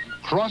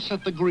 Cross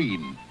at the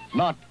green,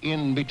 not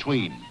in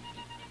between.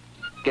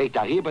 Kijk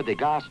daar hier bij de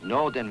gas,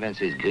 nou dan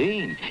wens is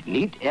green.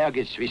 Niet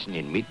ergens zwischen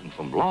inmitten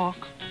vom Block.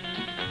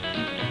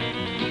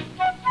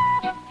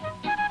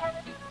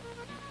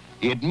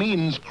 It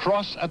means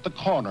cross at the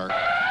corner,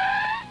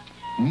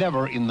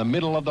 never in the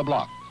middle of the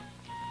block.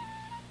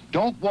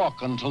 Don't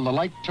walk until the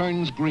light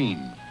turns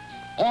green.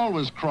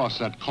 Always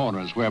cross at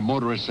corners where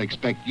motorists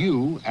expect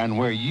you and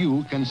where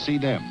you can see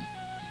them.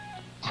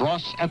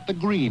 Cross at the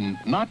green,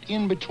 not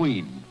in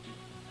between.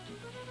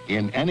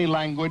 In any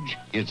language,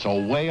 it's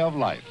a way of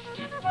life.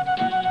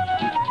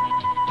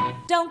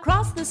 Don't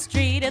cross the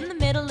street in the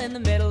middle, in the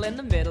middle, in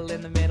the middle,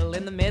 in the middle,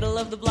 in the middle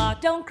of the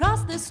block. Don't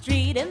cross the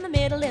street in the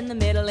middle, in the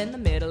middle, in the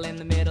middle, in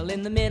the middle,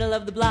 in the middle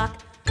of the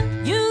block.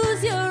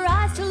 Use your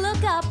eyes to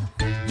look up,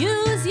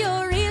 use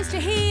your ears to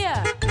hear.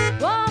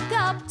 Walk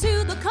up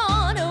to the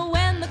corner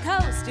when the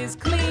coast is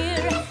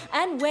clear.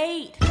 And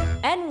wait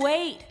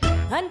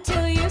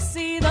until you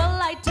see the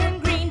light turn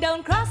green.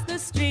 Don't cross the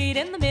street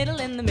in the middle,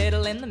 in the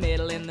middle, in the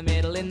middle, in the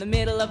middle, in the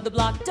middle of the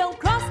block. Don't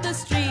cross the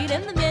street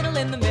in the middle,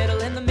 in the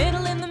middle, in the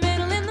middle, in the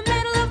middle, in the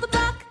middle of the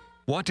block.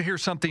 Want to hear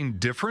something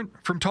different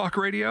from talk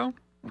radio?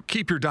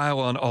 Keep your dial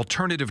on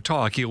Alternative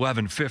Talk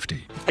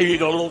 1150. Here you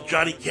go, little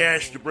Johnny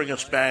Cash to bring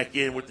us back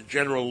in with the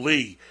General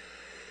Lee.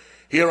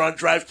 Here on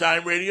Drive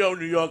Time Radio,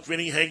 New York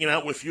Vinny hanging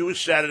out with you. It's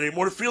Saturday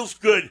morning. It feels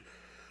good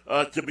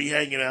to be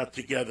hanging out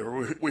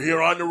together. We're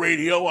here on the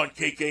radio on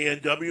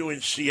KKNW in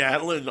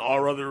Seattle and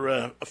our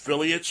other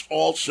affiliates.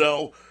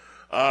 Also,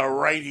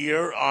 right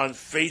here on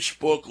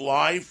Facebook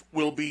Live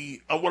will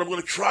be what I'm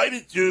going to try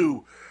to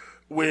do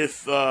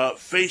with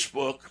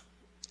Facebook.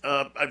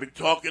 I've been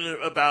talking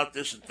about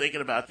this and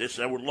thinking about this,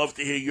 and I would love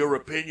to hear your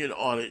opinion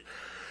on it,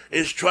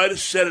 is try to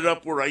set it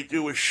up where I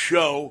do a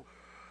show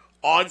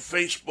on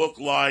Facebook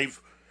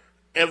Live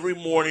every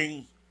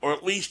morning, or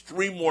at least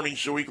 3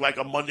 mornings a week, like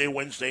a Monday,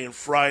 Wednesday, and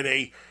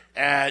Friday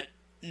at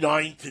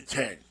 9 to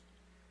 10.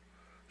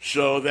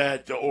 So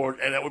that,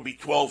 and that would be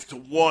 12 to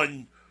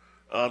 1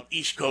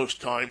 East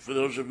Coast time for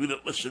those of you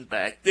that listen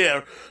back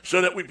there,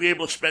 so that we'd be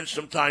able to spend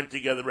some time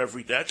together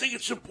every day. I think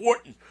it's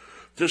important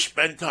to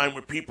spend time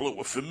with people that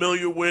we're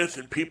familiar with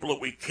and people that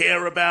we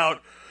care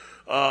about.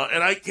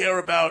 And I care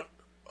about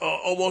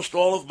almost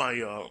all of my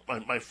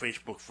my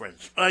Facebook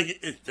friends.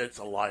 That's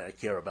a lie. I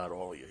care about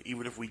all of you,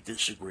 even if we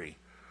disagree.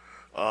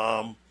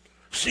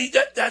 See,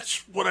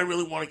 that's what I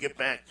really want to get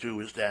back to,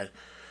 is that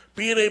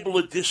being able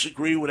to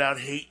disagree without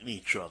hating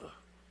each other.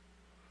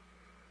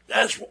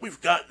 That's what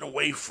we've gotten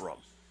away from.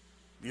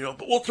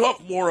 But we'll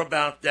talk more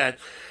about that.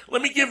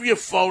 Let me give you a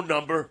phone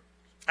number.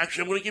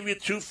 Actually, I'm going to give you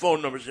 2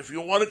 phone numbers. If you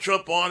want to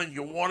jump on and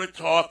you want to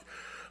talk,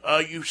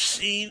 you've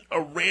seen a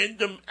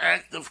random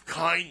act of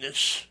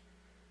kindness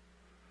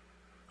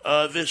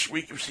this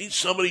week. You've seen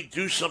somebody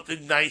do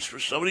something nice for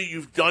somebody.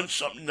 You've done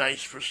something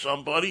nice for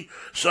somebody,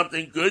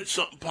 something good,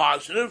 something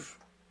positive.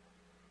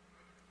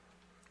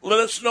 Let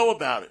us know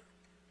about it.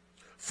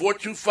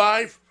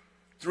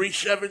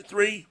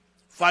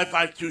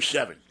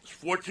 425-373-5527. It's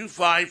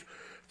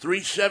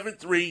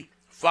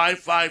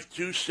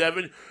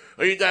 425-373-5527.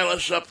 Or you dial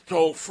us up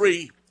toll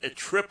free at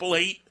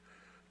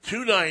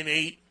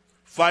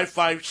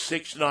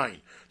 888-298-5569.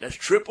 That's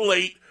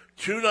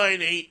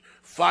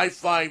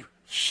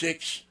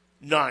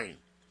 888-298-5569.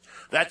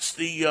 That's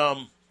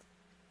the,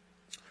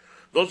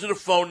 those are the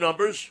phone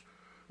numbers.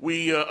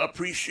 We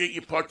appreciate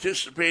you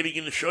participating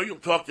in the show. You'll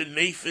talk to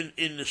Nathan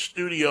in the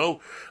studio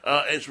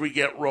as we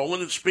get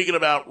rolling. And speaking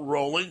about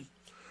rolling,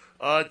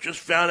 just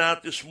found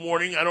out this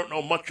morning, I don't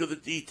know much of the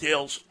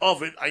details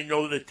of it. I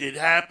know that it did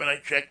happen. I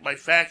checked my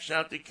facts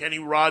out that Kenny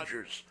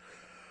Rogers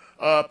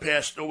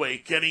passed away.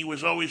 Kenny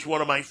was always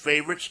one of my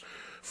favorites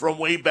from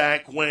way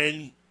back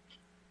when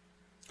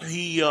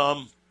he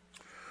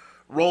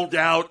rolled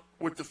out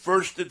with the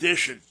first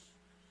edition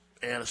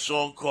and a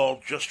song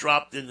called Just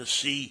Dropped in the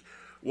Sea,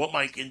 what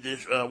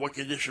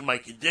condition my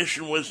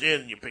condition was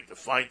in. You picked a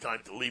fine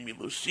time to leave me,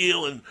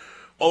 Lucille, and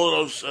all of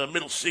those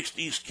middle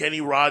 60s Kenny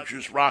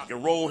Rogers rock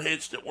and roll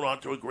hits that went on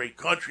to a great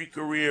country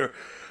career,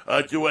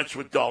 duets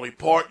with Dolly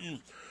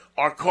Parton.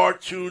 Our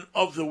cartoon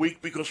of the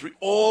week, because we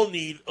all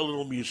need a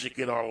little music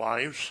in our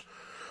lives,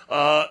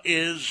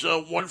 is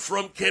one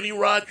from Kenny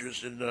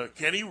Rogers. And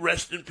Kenny,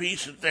 rest in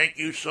peace, and thank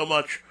you so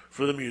much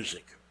for the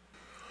music.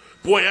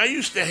 Boy, I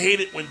used to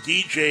hate it when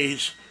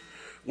DJs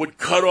would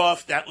cut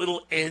off that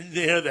little end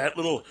there, that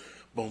little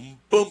boom,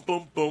 boom,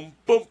 boom, boom,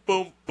 boom,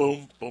 boom,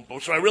 boom, boom, boom.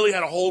 So I really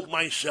had to hold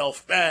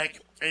myself back.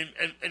 And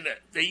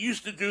they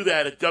used to do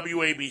that at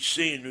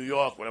WABC in New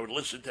York when I would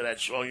listen to that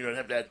song. I'd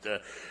have that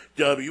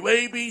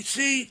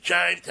WABC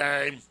chime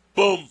time,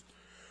 boom,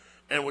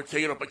 and would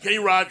take it up. But Kenny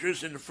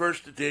Rogers in the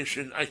first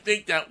edition, I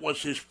think that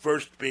was his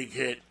first big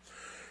hit,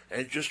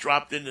 and just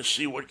dropped in to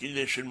see what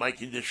condition my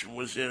condition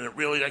was in. It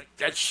really,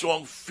 that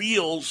song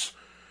feels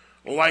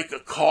like a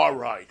car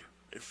ride.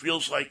 It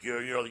feels like you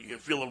can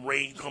feel the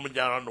rain coming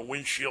down on the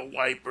windshield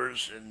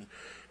wipers, and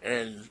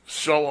and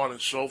so on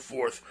and so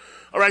forth.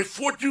 All right,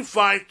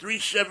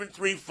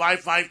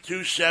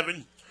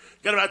 425-373-5527.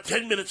 Got about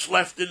 10 minutes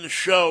left in the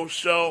show,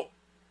 so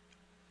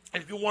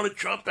if you want to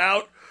jump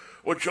out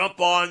or jump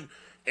on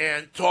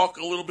and talk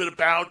a little bit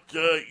about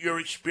your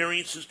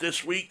experiences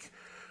this week,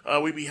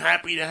 we'd be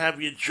happy to have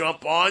you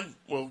jump on.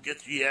 We'll get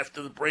to you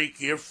after the break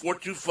here.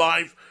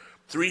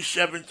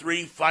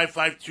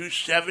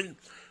 425-373-5527,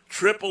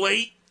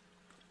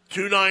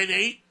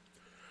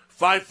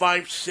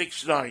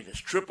 888-298-5569.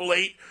 It's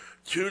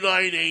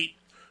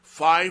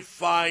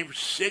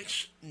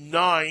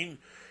 888-298-5569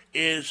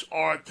 is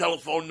our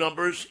telephone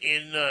numbers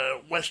in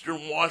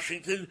Western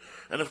Washington.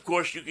 And, of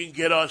course, you can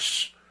get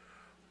us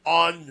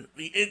on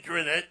the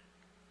internet,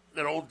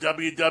 that old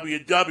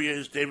www,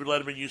 as David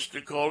Letterman used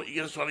to call it. You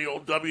get us on the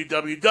old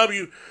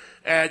www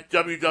at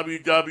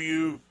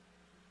www.1150kknw,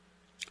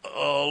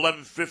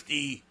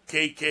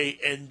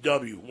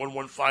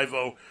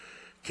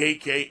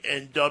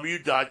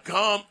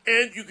 1150kknw.com.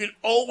 And you can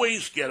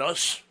always get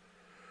us,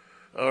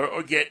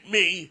 or get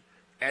me,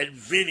 at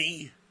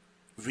Vinnie,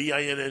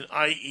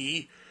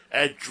 Vinnie,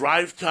 at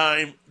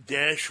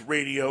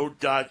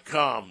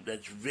drivetime-radio.com.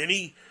 That's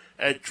Vinnie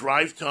at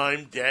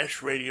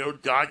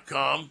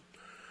drivetime-radio.com.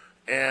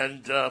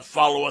 And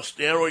follow us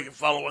there, or you can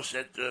follow us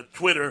at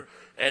Twitter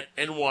at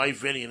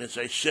NYVinnie. And as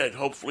I said,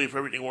 hopefully if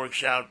everything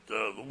works out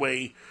the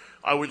way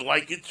I would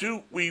like it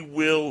to, we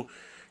will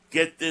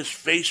get this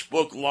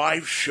Facebook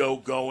Live show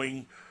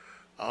going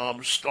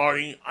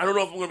starting. I don't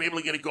know if I'm going to be able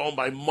to get it going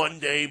by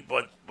Monday,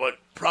 but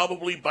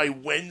probably by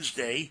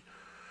Wednesday.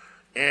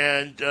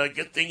 And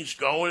get things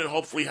going and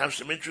hopefully have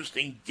some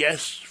interesting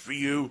guests for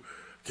you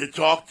to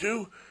talk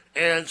to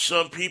and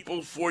some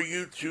people for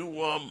you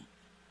to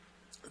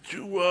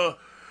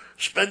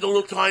spend a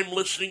little time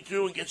listening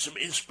to and get some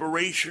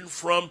inspiration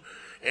from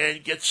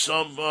and get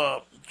some,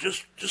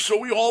 just so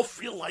we all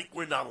feel like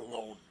we're not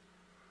alone.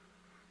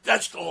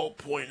 That's the whole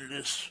point of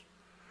this.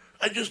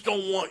 I just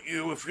don't want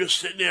you, if you're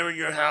sitting there in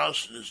your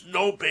house and there's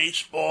no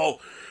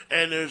baseball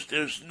and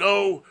there's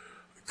no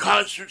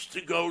concerts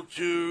to go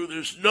to,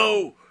 there's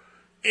no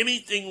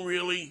anything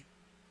really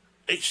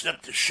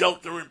except to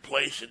shelter in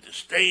place and to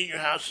stay in your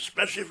house,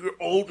 especially if you're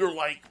older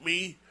like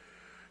me.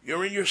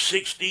 You're in your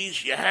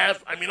 60s.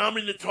 I'm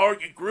in the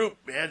target group,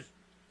 man.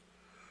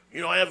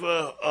 You know, I have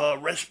a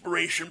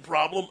respiration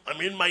problem.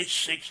 I'm in my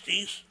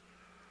 60s.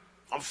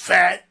 I'm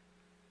fat.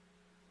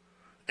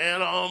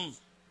 And I'm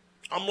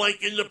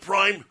like in the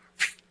prime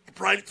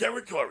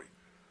territory.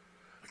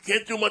 I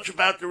can't do much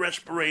about the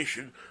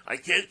respiration. I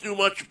can't do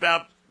much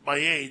about my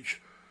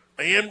age.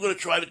 I am going to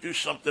try to do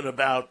something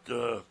about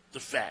the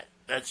fat.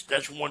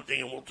 That's one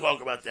thing, and we'll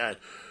talk about that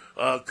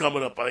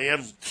coming up. I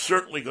am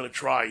certainly going to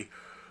try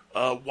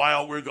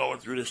while we're going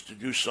through this to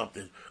do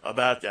something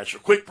about that. So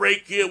quick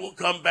break here. We'll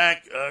come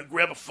back,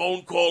 grab a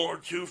phone call or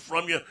two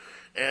from you,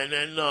 and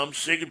then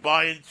say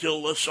goodbye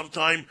until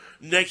sometime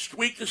next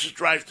week. This is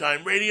Drive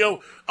Time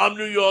Radio. I'm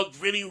New York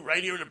Vinnie,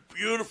 right here in the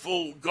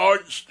beautiful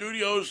Garden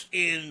Studios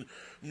in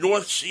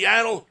North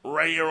Seattle,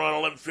 right here on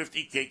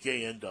 1150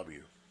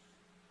 KKNW.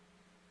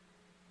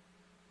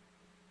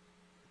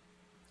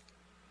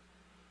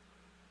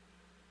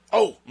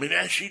 Oh,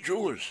 Menashe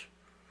Jewelers.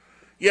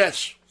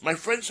 Yes, my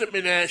friends at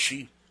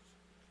Menashe,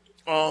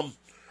 I'm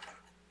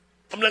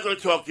not going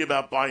to talk to you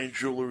about buying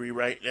jewelry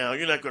right now.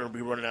 You're not going to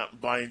be running out and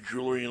buying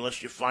jewelry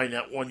unless you find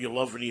that one you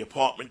love in the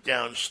apartment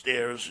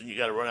downstairs and you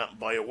got to run out and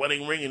buy a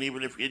wedding ring. And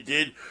even if you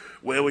did,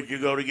 where would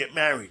you go to get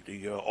married?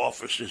 The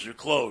offices are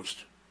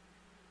closed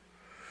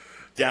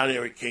down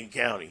there in King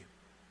County.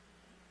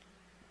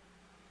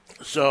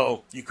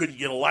 So you couldn't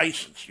get a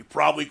license. You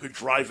probably could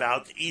drive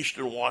out to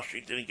Eastern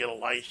Washington and get a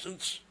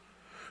license,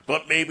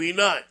 but maybe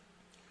not.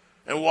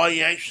 And why are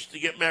you anxious to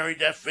get married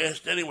that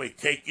fast anyway?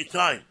 Take your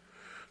time.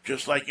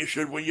 Just like you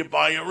should when you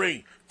buy a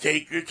ring.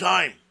 Take your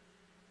time.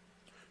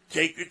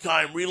 Take your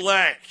time.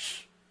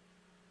 Relax.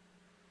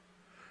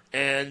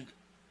 And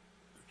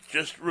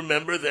just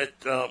remember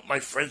that my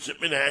friends at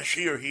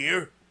Menashe are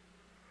here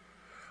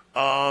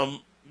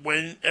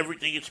when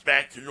everything gets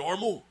back to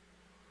normal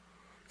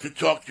to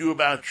talk to you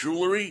about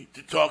jewelry,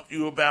 to talk to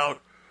you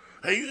about,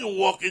 hey, you can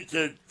walk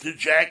into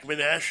Jack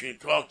Menashe and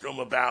talk to him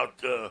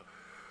about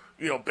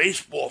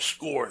baseball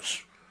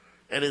scores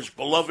and his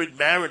beloved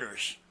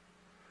Mariners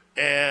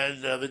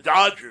and the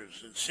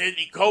Dodgers and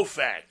Sandy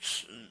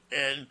Koufax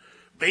and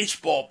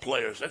baseball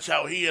players. That's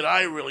how he and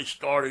I really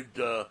started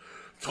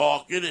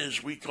talking,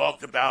 as we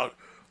talked about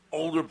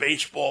older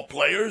baseball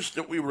players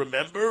that we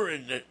remember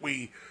and that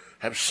we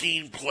have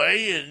seen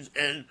play. And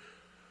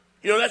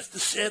that's the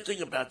sad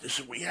thing about this.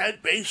 If we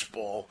had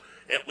baseball,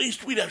 at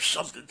least we'd have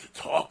something to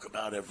talk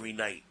about every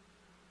night.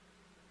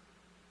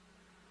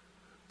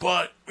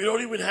 But we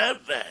don't even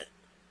have that.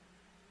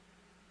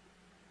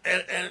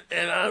 And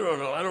I don't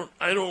know.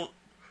 I don't.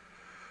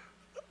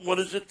 What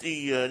is it?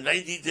 The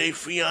 90-day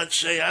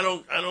fiance. I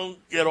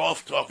don't get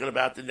off talking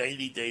about the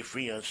 90-day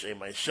fiance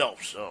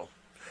myself. So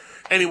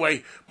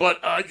anyway,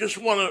 but I just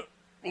want to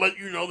let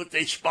you know that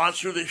they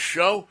sponsor this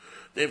show.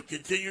 They've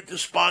continued to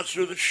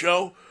sponsor the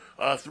show.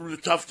 through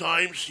the tough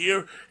times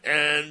here,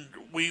 and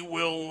we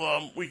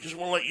will. We just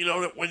want to let you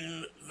know that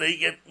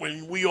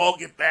when we all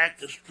get back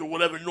to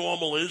whatever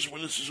normal is,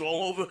 when this is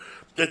all over,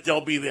 that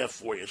they'll be there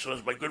for you. So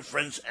that's my good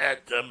friends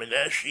at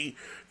Menashe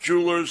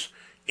Jewelers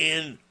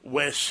in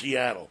West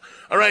Seattle.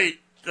 All right,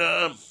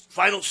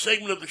 final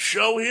segment of the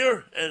show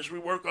here as we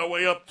work our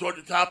way up toward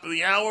the top of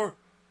the hour.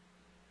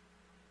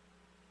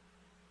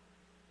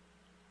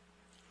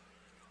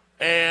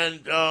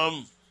 And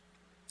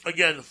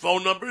again, the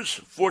phone numbers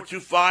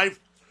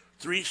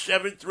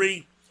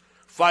 425-373-5527.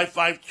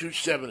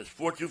 It's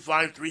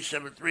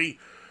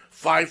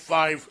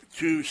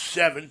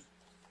 425-373-5527.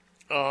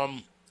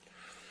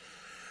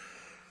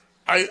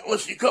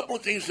 Let's see, a couple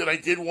of things that I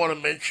did want to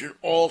mention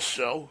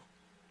also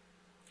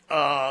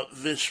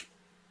this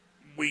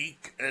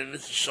week, and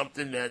this is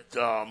something that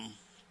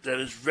that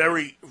is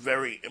very,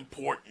 very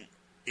important,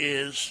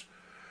 is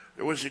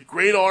there was a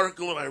great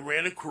article that I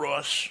ran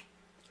across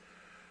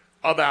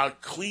about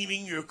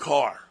cleaning your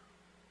car.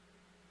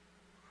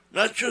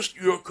 Not just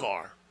your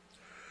car,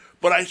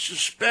 but I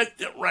suspect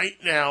that right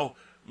now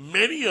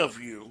many of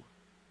you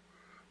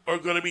are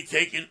going to be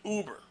taking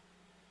Uber.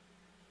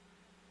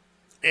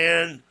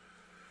 And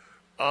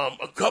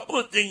a couple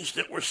of things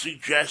that were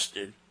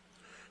suggested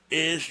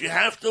is you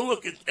have to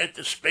look at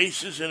the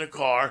spaces in a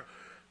car,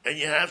 and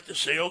you have to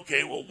say,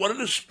 okay, well, what are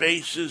the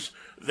spaces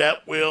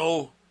that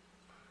will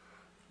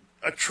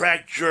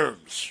attract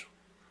germs?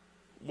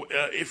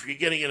 If you're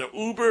getting in an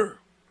Uber,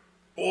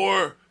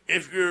 or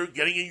if you're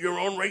getting in your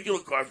own regular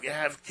car, if you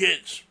have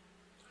kids.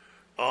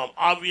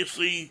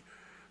 Obviously,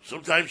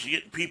 sometimes you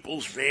get in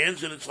people's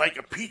vans, and it's like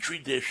a petri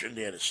dish in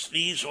there to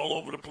sneeze all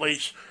over the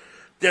place.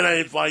 Then I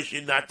advise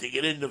you not to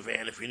get in the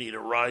van if you need a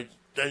ride.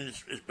 Then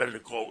it's better to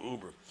call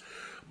Uber.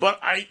 But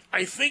I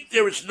think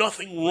there is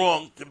nothing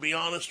wrong, to be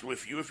honest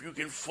with you, if you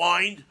can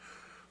find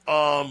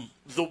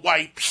the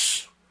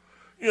wipes.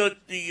 You know,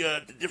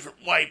 the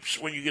different wipes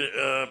when you get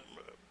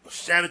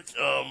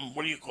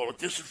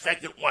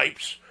disinfectant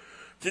wipes,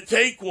 to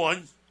take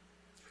one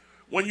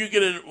when you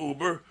get in an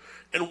Uber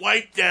and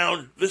wipe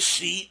down the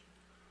seat,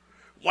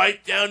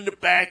 wipe down the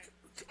back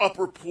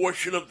upper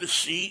portion of the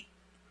seat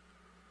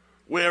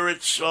where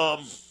it's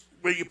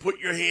where you put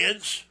your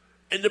hands,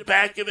 and the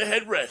back of the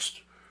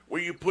headrest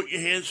where you put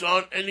your hands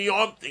on, and the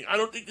arm thing. I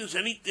don't think there's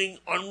anything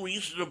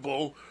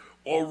unreasonable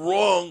or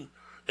wrong.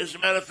 As a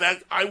matter of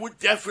fact, I would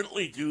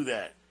definitely do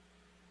that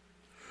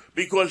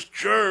because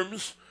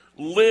germs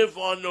live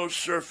on those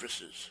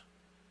surfaces.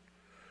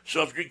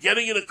 So if you're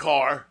getting in a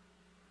car,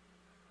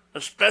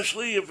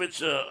 especially if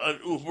it's an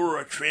Uber or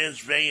a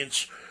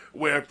Transvance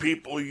where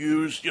people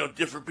use,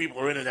 different people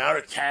are in and out,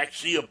 a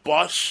taxi, a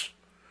bus,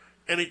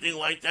 anything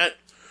like that,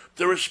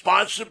 the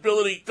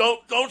responsibility,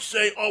 don't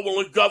say, oh,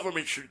 well, the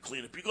government should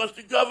clean it, because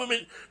the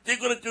government, they're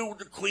going to do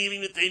the cleaning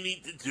that they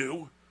need to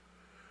do,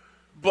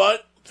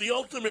 but the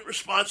ultimate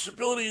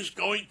responsibility is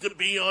going to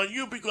be on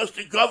you, because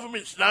the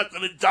government's not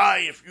going to die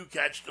if you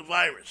catch the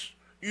virus.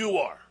 You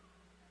are.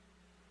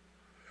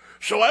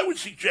 So I would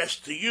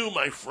suggest to you,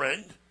 my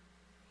friend,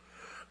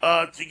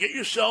 to get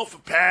yourself a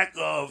pack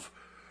of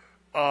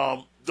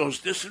those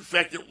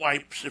disinfectant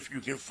wipes if you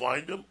can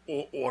find them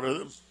or order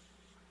them.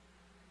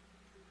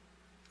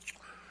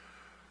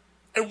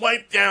 And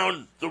wipe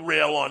down the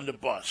rail on the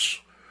bus.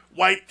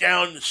 Wipe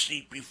down the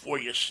seat before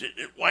you sit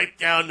in it. Wipe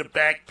down the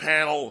back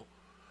panel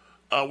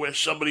where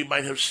somebody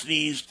might have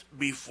sneezed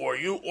before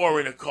you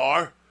or in a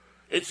car.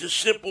 It's a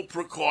simple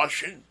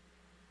precaution,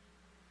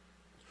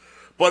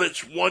 but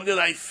it's one that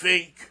I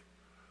think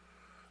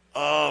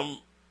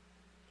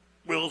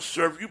will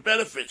serve you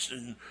benefits.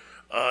 And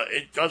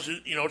it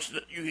doesn't, you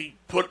can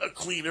put a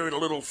cleaner in a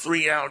little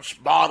 3-ounce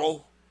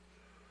bottle,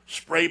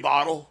 spray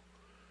bottle,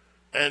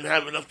 and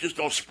have enough. Just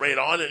don't spray it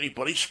on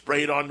anybody.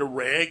 Spray it on the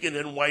rag and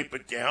then wipe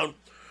it down.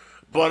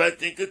 But I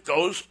think that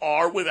those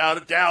are, without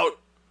a doubt,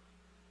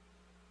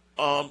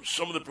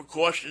 some of the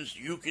precautions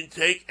you can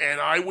take. And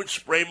I would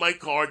spray my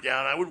car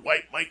down. I would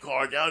wipe my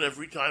car down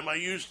every time I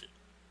used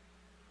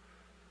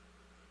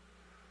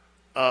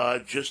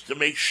it. Just to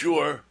make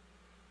sure.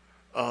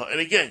 And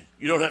again,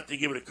 you don't have to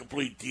give it a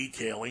complete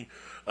detailing.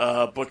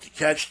 But to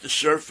catch the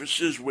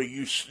surfaces where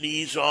you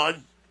sneeze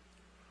on,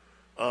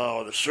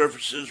 the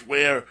surfaces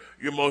where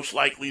you're most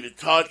likely to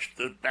touch,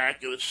 the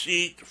back of the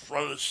seat, the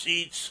front of the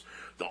seats,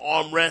 the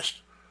armrest,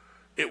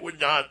 it would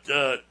not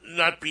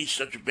be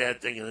such a bad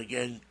thing. And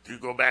again, to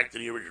go back to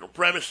the original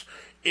premise,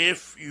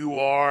 if you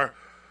are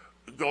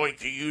going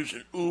to use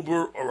an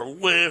Uber or a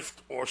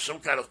Lyft or some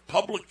kind of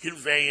public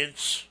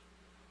conveyance,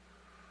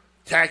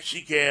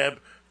 taxi cab,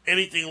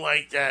 anything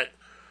like that,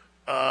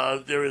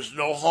 there is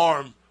no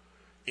harm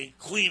in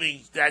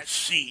cleaning that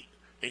seat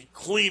and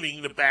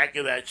cleaning the back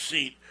of that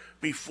seat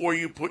before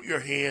you put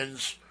your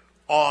hands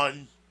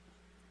on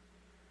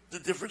the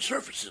different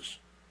surfaces.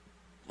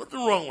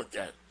 Nothing wrong with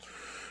that.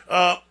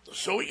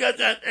 So we got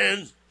that.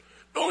 And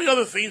the only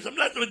other thing is, I'm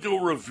not going to do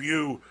a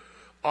review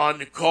on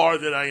the car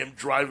that I am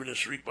driving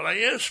this week, but I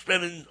am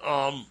spending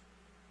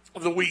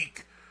the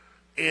week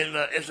in,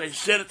 as I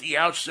said at the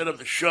outset of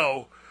the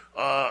show,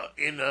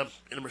 in a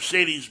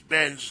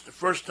Mercedes-Benz. The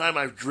first time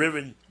I've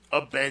driven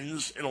a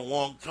Benz in a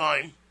long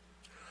time.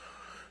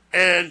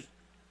 And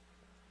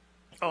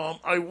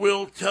I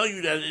will tell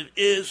you that it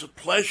is a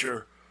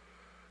pleasure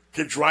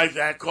to drive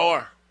that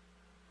car.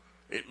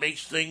 It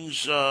makes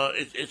things,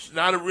 it's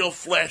not a real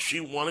flashy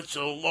one. It's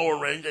a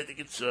lower end. I think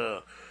it's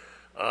a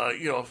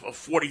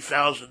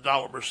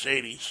 $40,000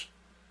 Mercedes.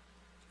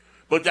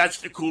 But that's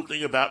the cool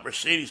thing about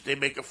Mercedes. They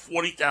make a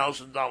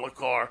 $40,000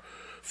 car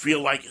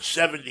feel like a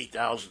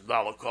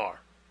 $70,000 car.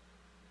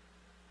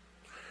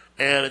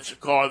 And it's a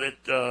car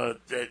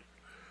that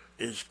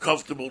is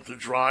comfortable to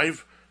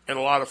drive and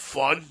a lot of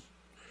fun.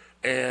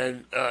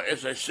 And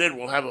as I said,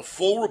 we'll have a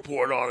full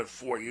report on it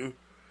for you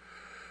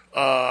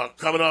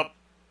coming up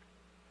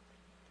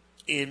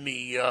in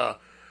the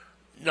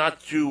not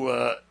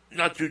too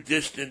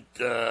distant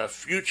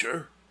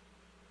future.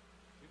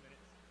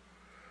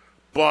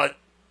 But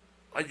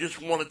I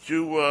just wanted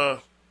to,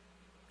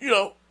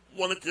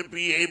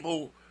 be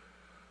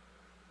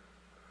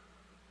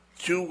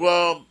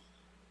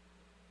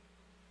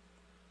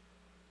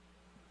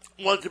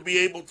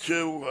able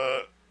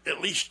to at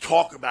least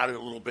talk about it a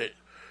little bit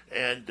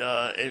and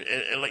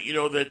let you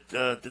know that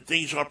the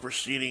things are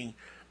proceeding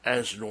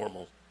as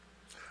normal.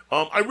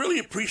 I really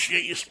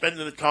appreciate you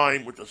spending the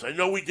time with us. I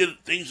know we did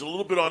things a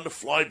little bit on the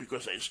fly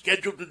because I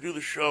scheduled to do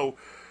the show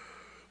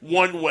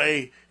one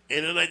way,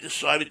 and then I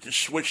decided to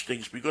switch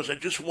things because I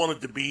just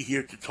wanted to be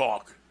here to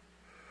talk.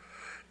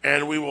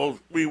 And we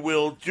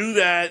will do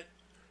that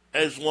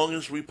as long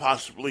as we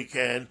possibly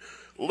can.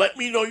 Let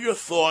me know your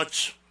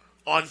thoughts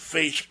on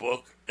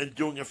Facebook and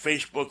doing a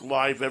Facebook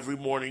Live every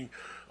morning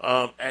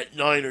at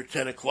 9 or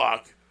 10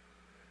 o'clock.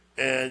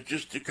 And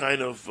just to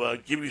kind of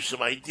give you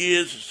some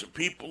ideas and some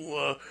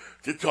people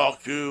to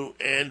talk to.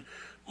 And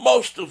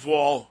most of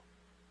all,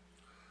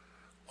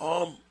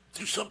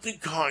 do something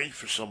kind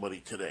for somebody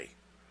today.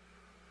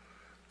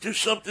 Do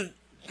something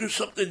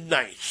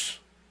nice.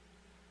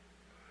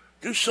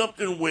 Do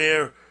something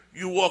where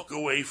you walk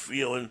away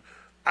feeling,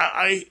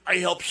 I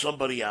helped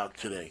somebody out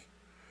today.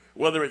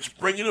 Whether it's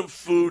bringing them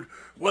food,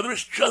 whether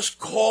it's just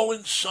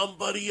calling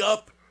somebody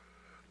up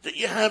that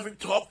you haven't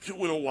talked to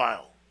in a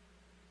while.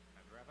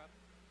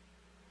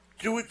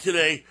 Do it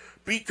today.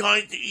 Be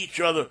kind to each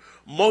other.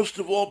 Most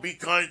of all, be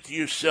kind to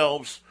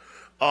yourselves.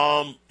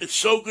 It's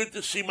so good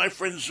to see my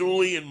friends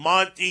Zuli and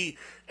Monty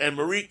and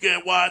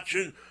Marika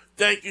watching.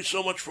 Thank you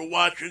so much for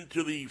watching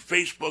to the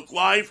Facebook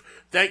Live.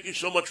 Thank you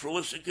so much for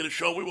listening to the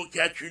show. We will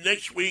catch you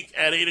next week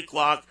at 8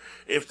 o'clock,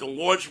 if the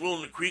Lord's will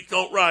and the creek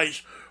don't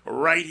rise,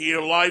 right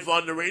here live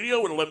on the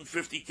radio at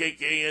 1150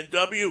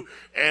 KKNW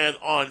and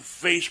on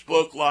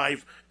Facebook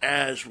Live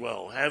as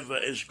well. Have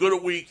as good a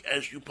week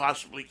as you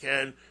possibly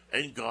can,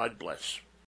 and God bless.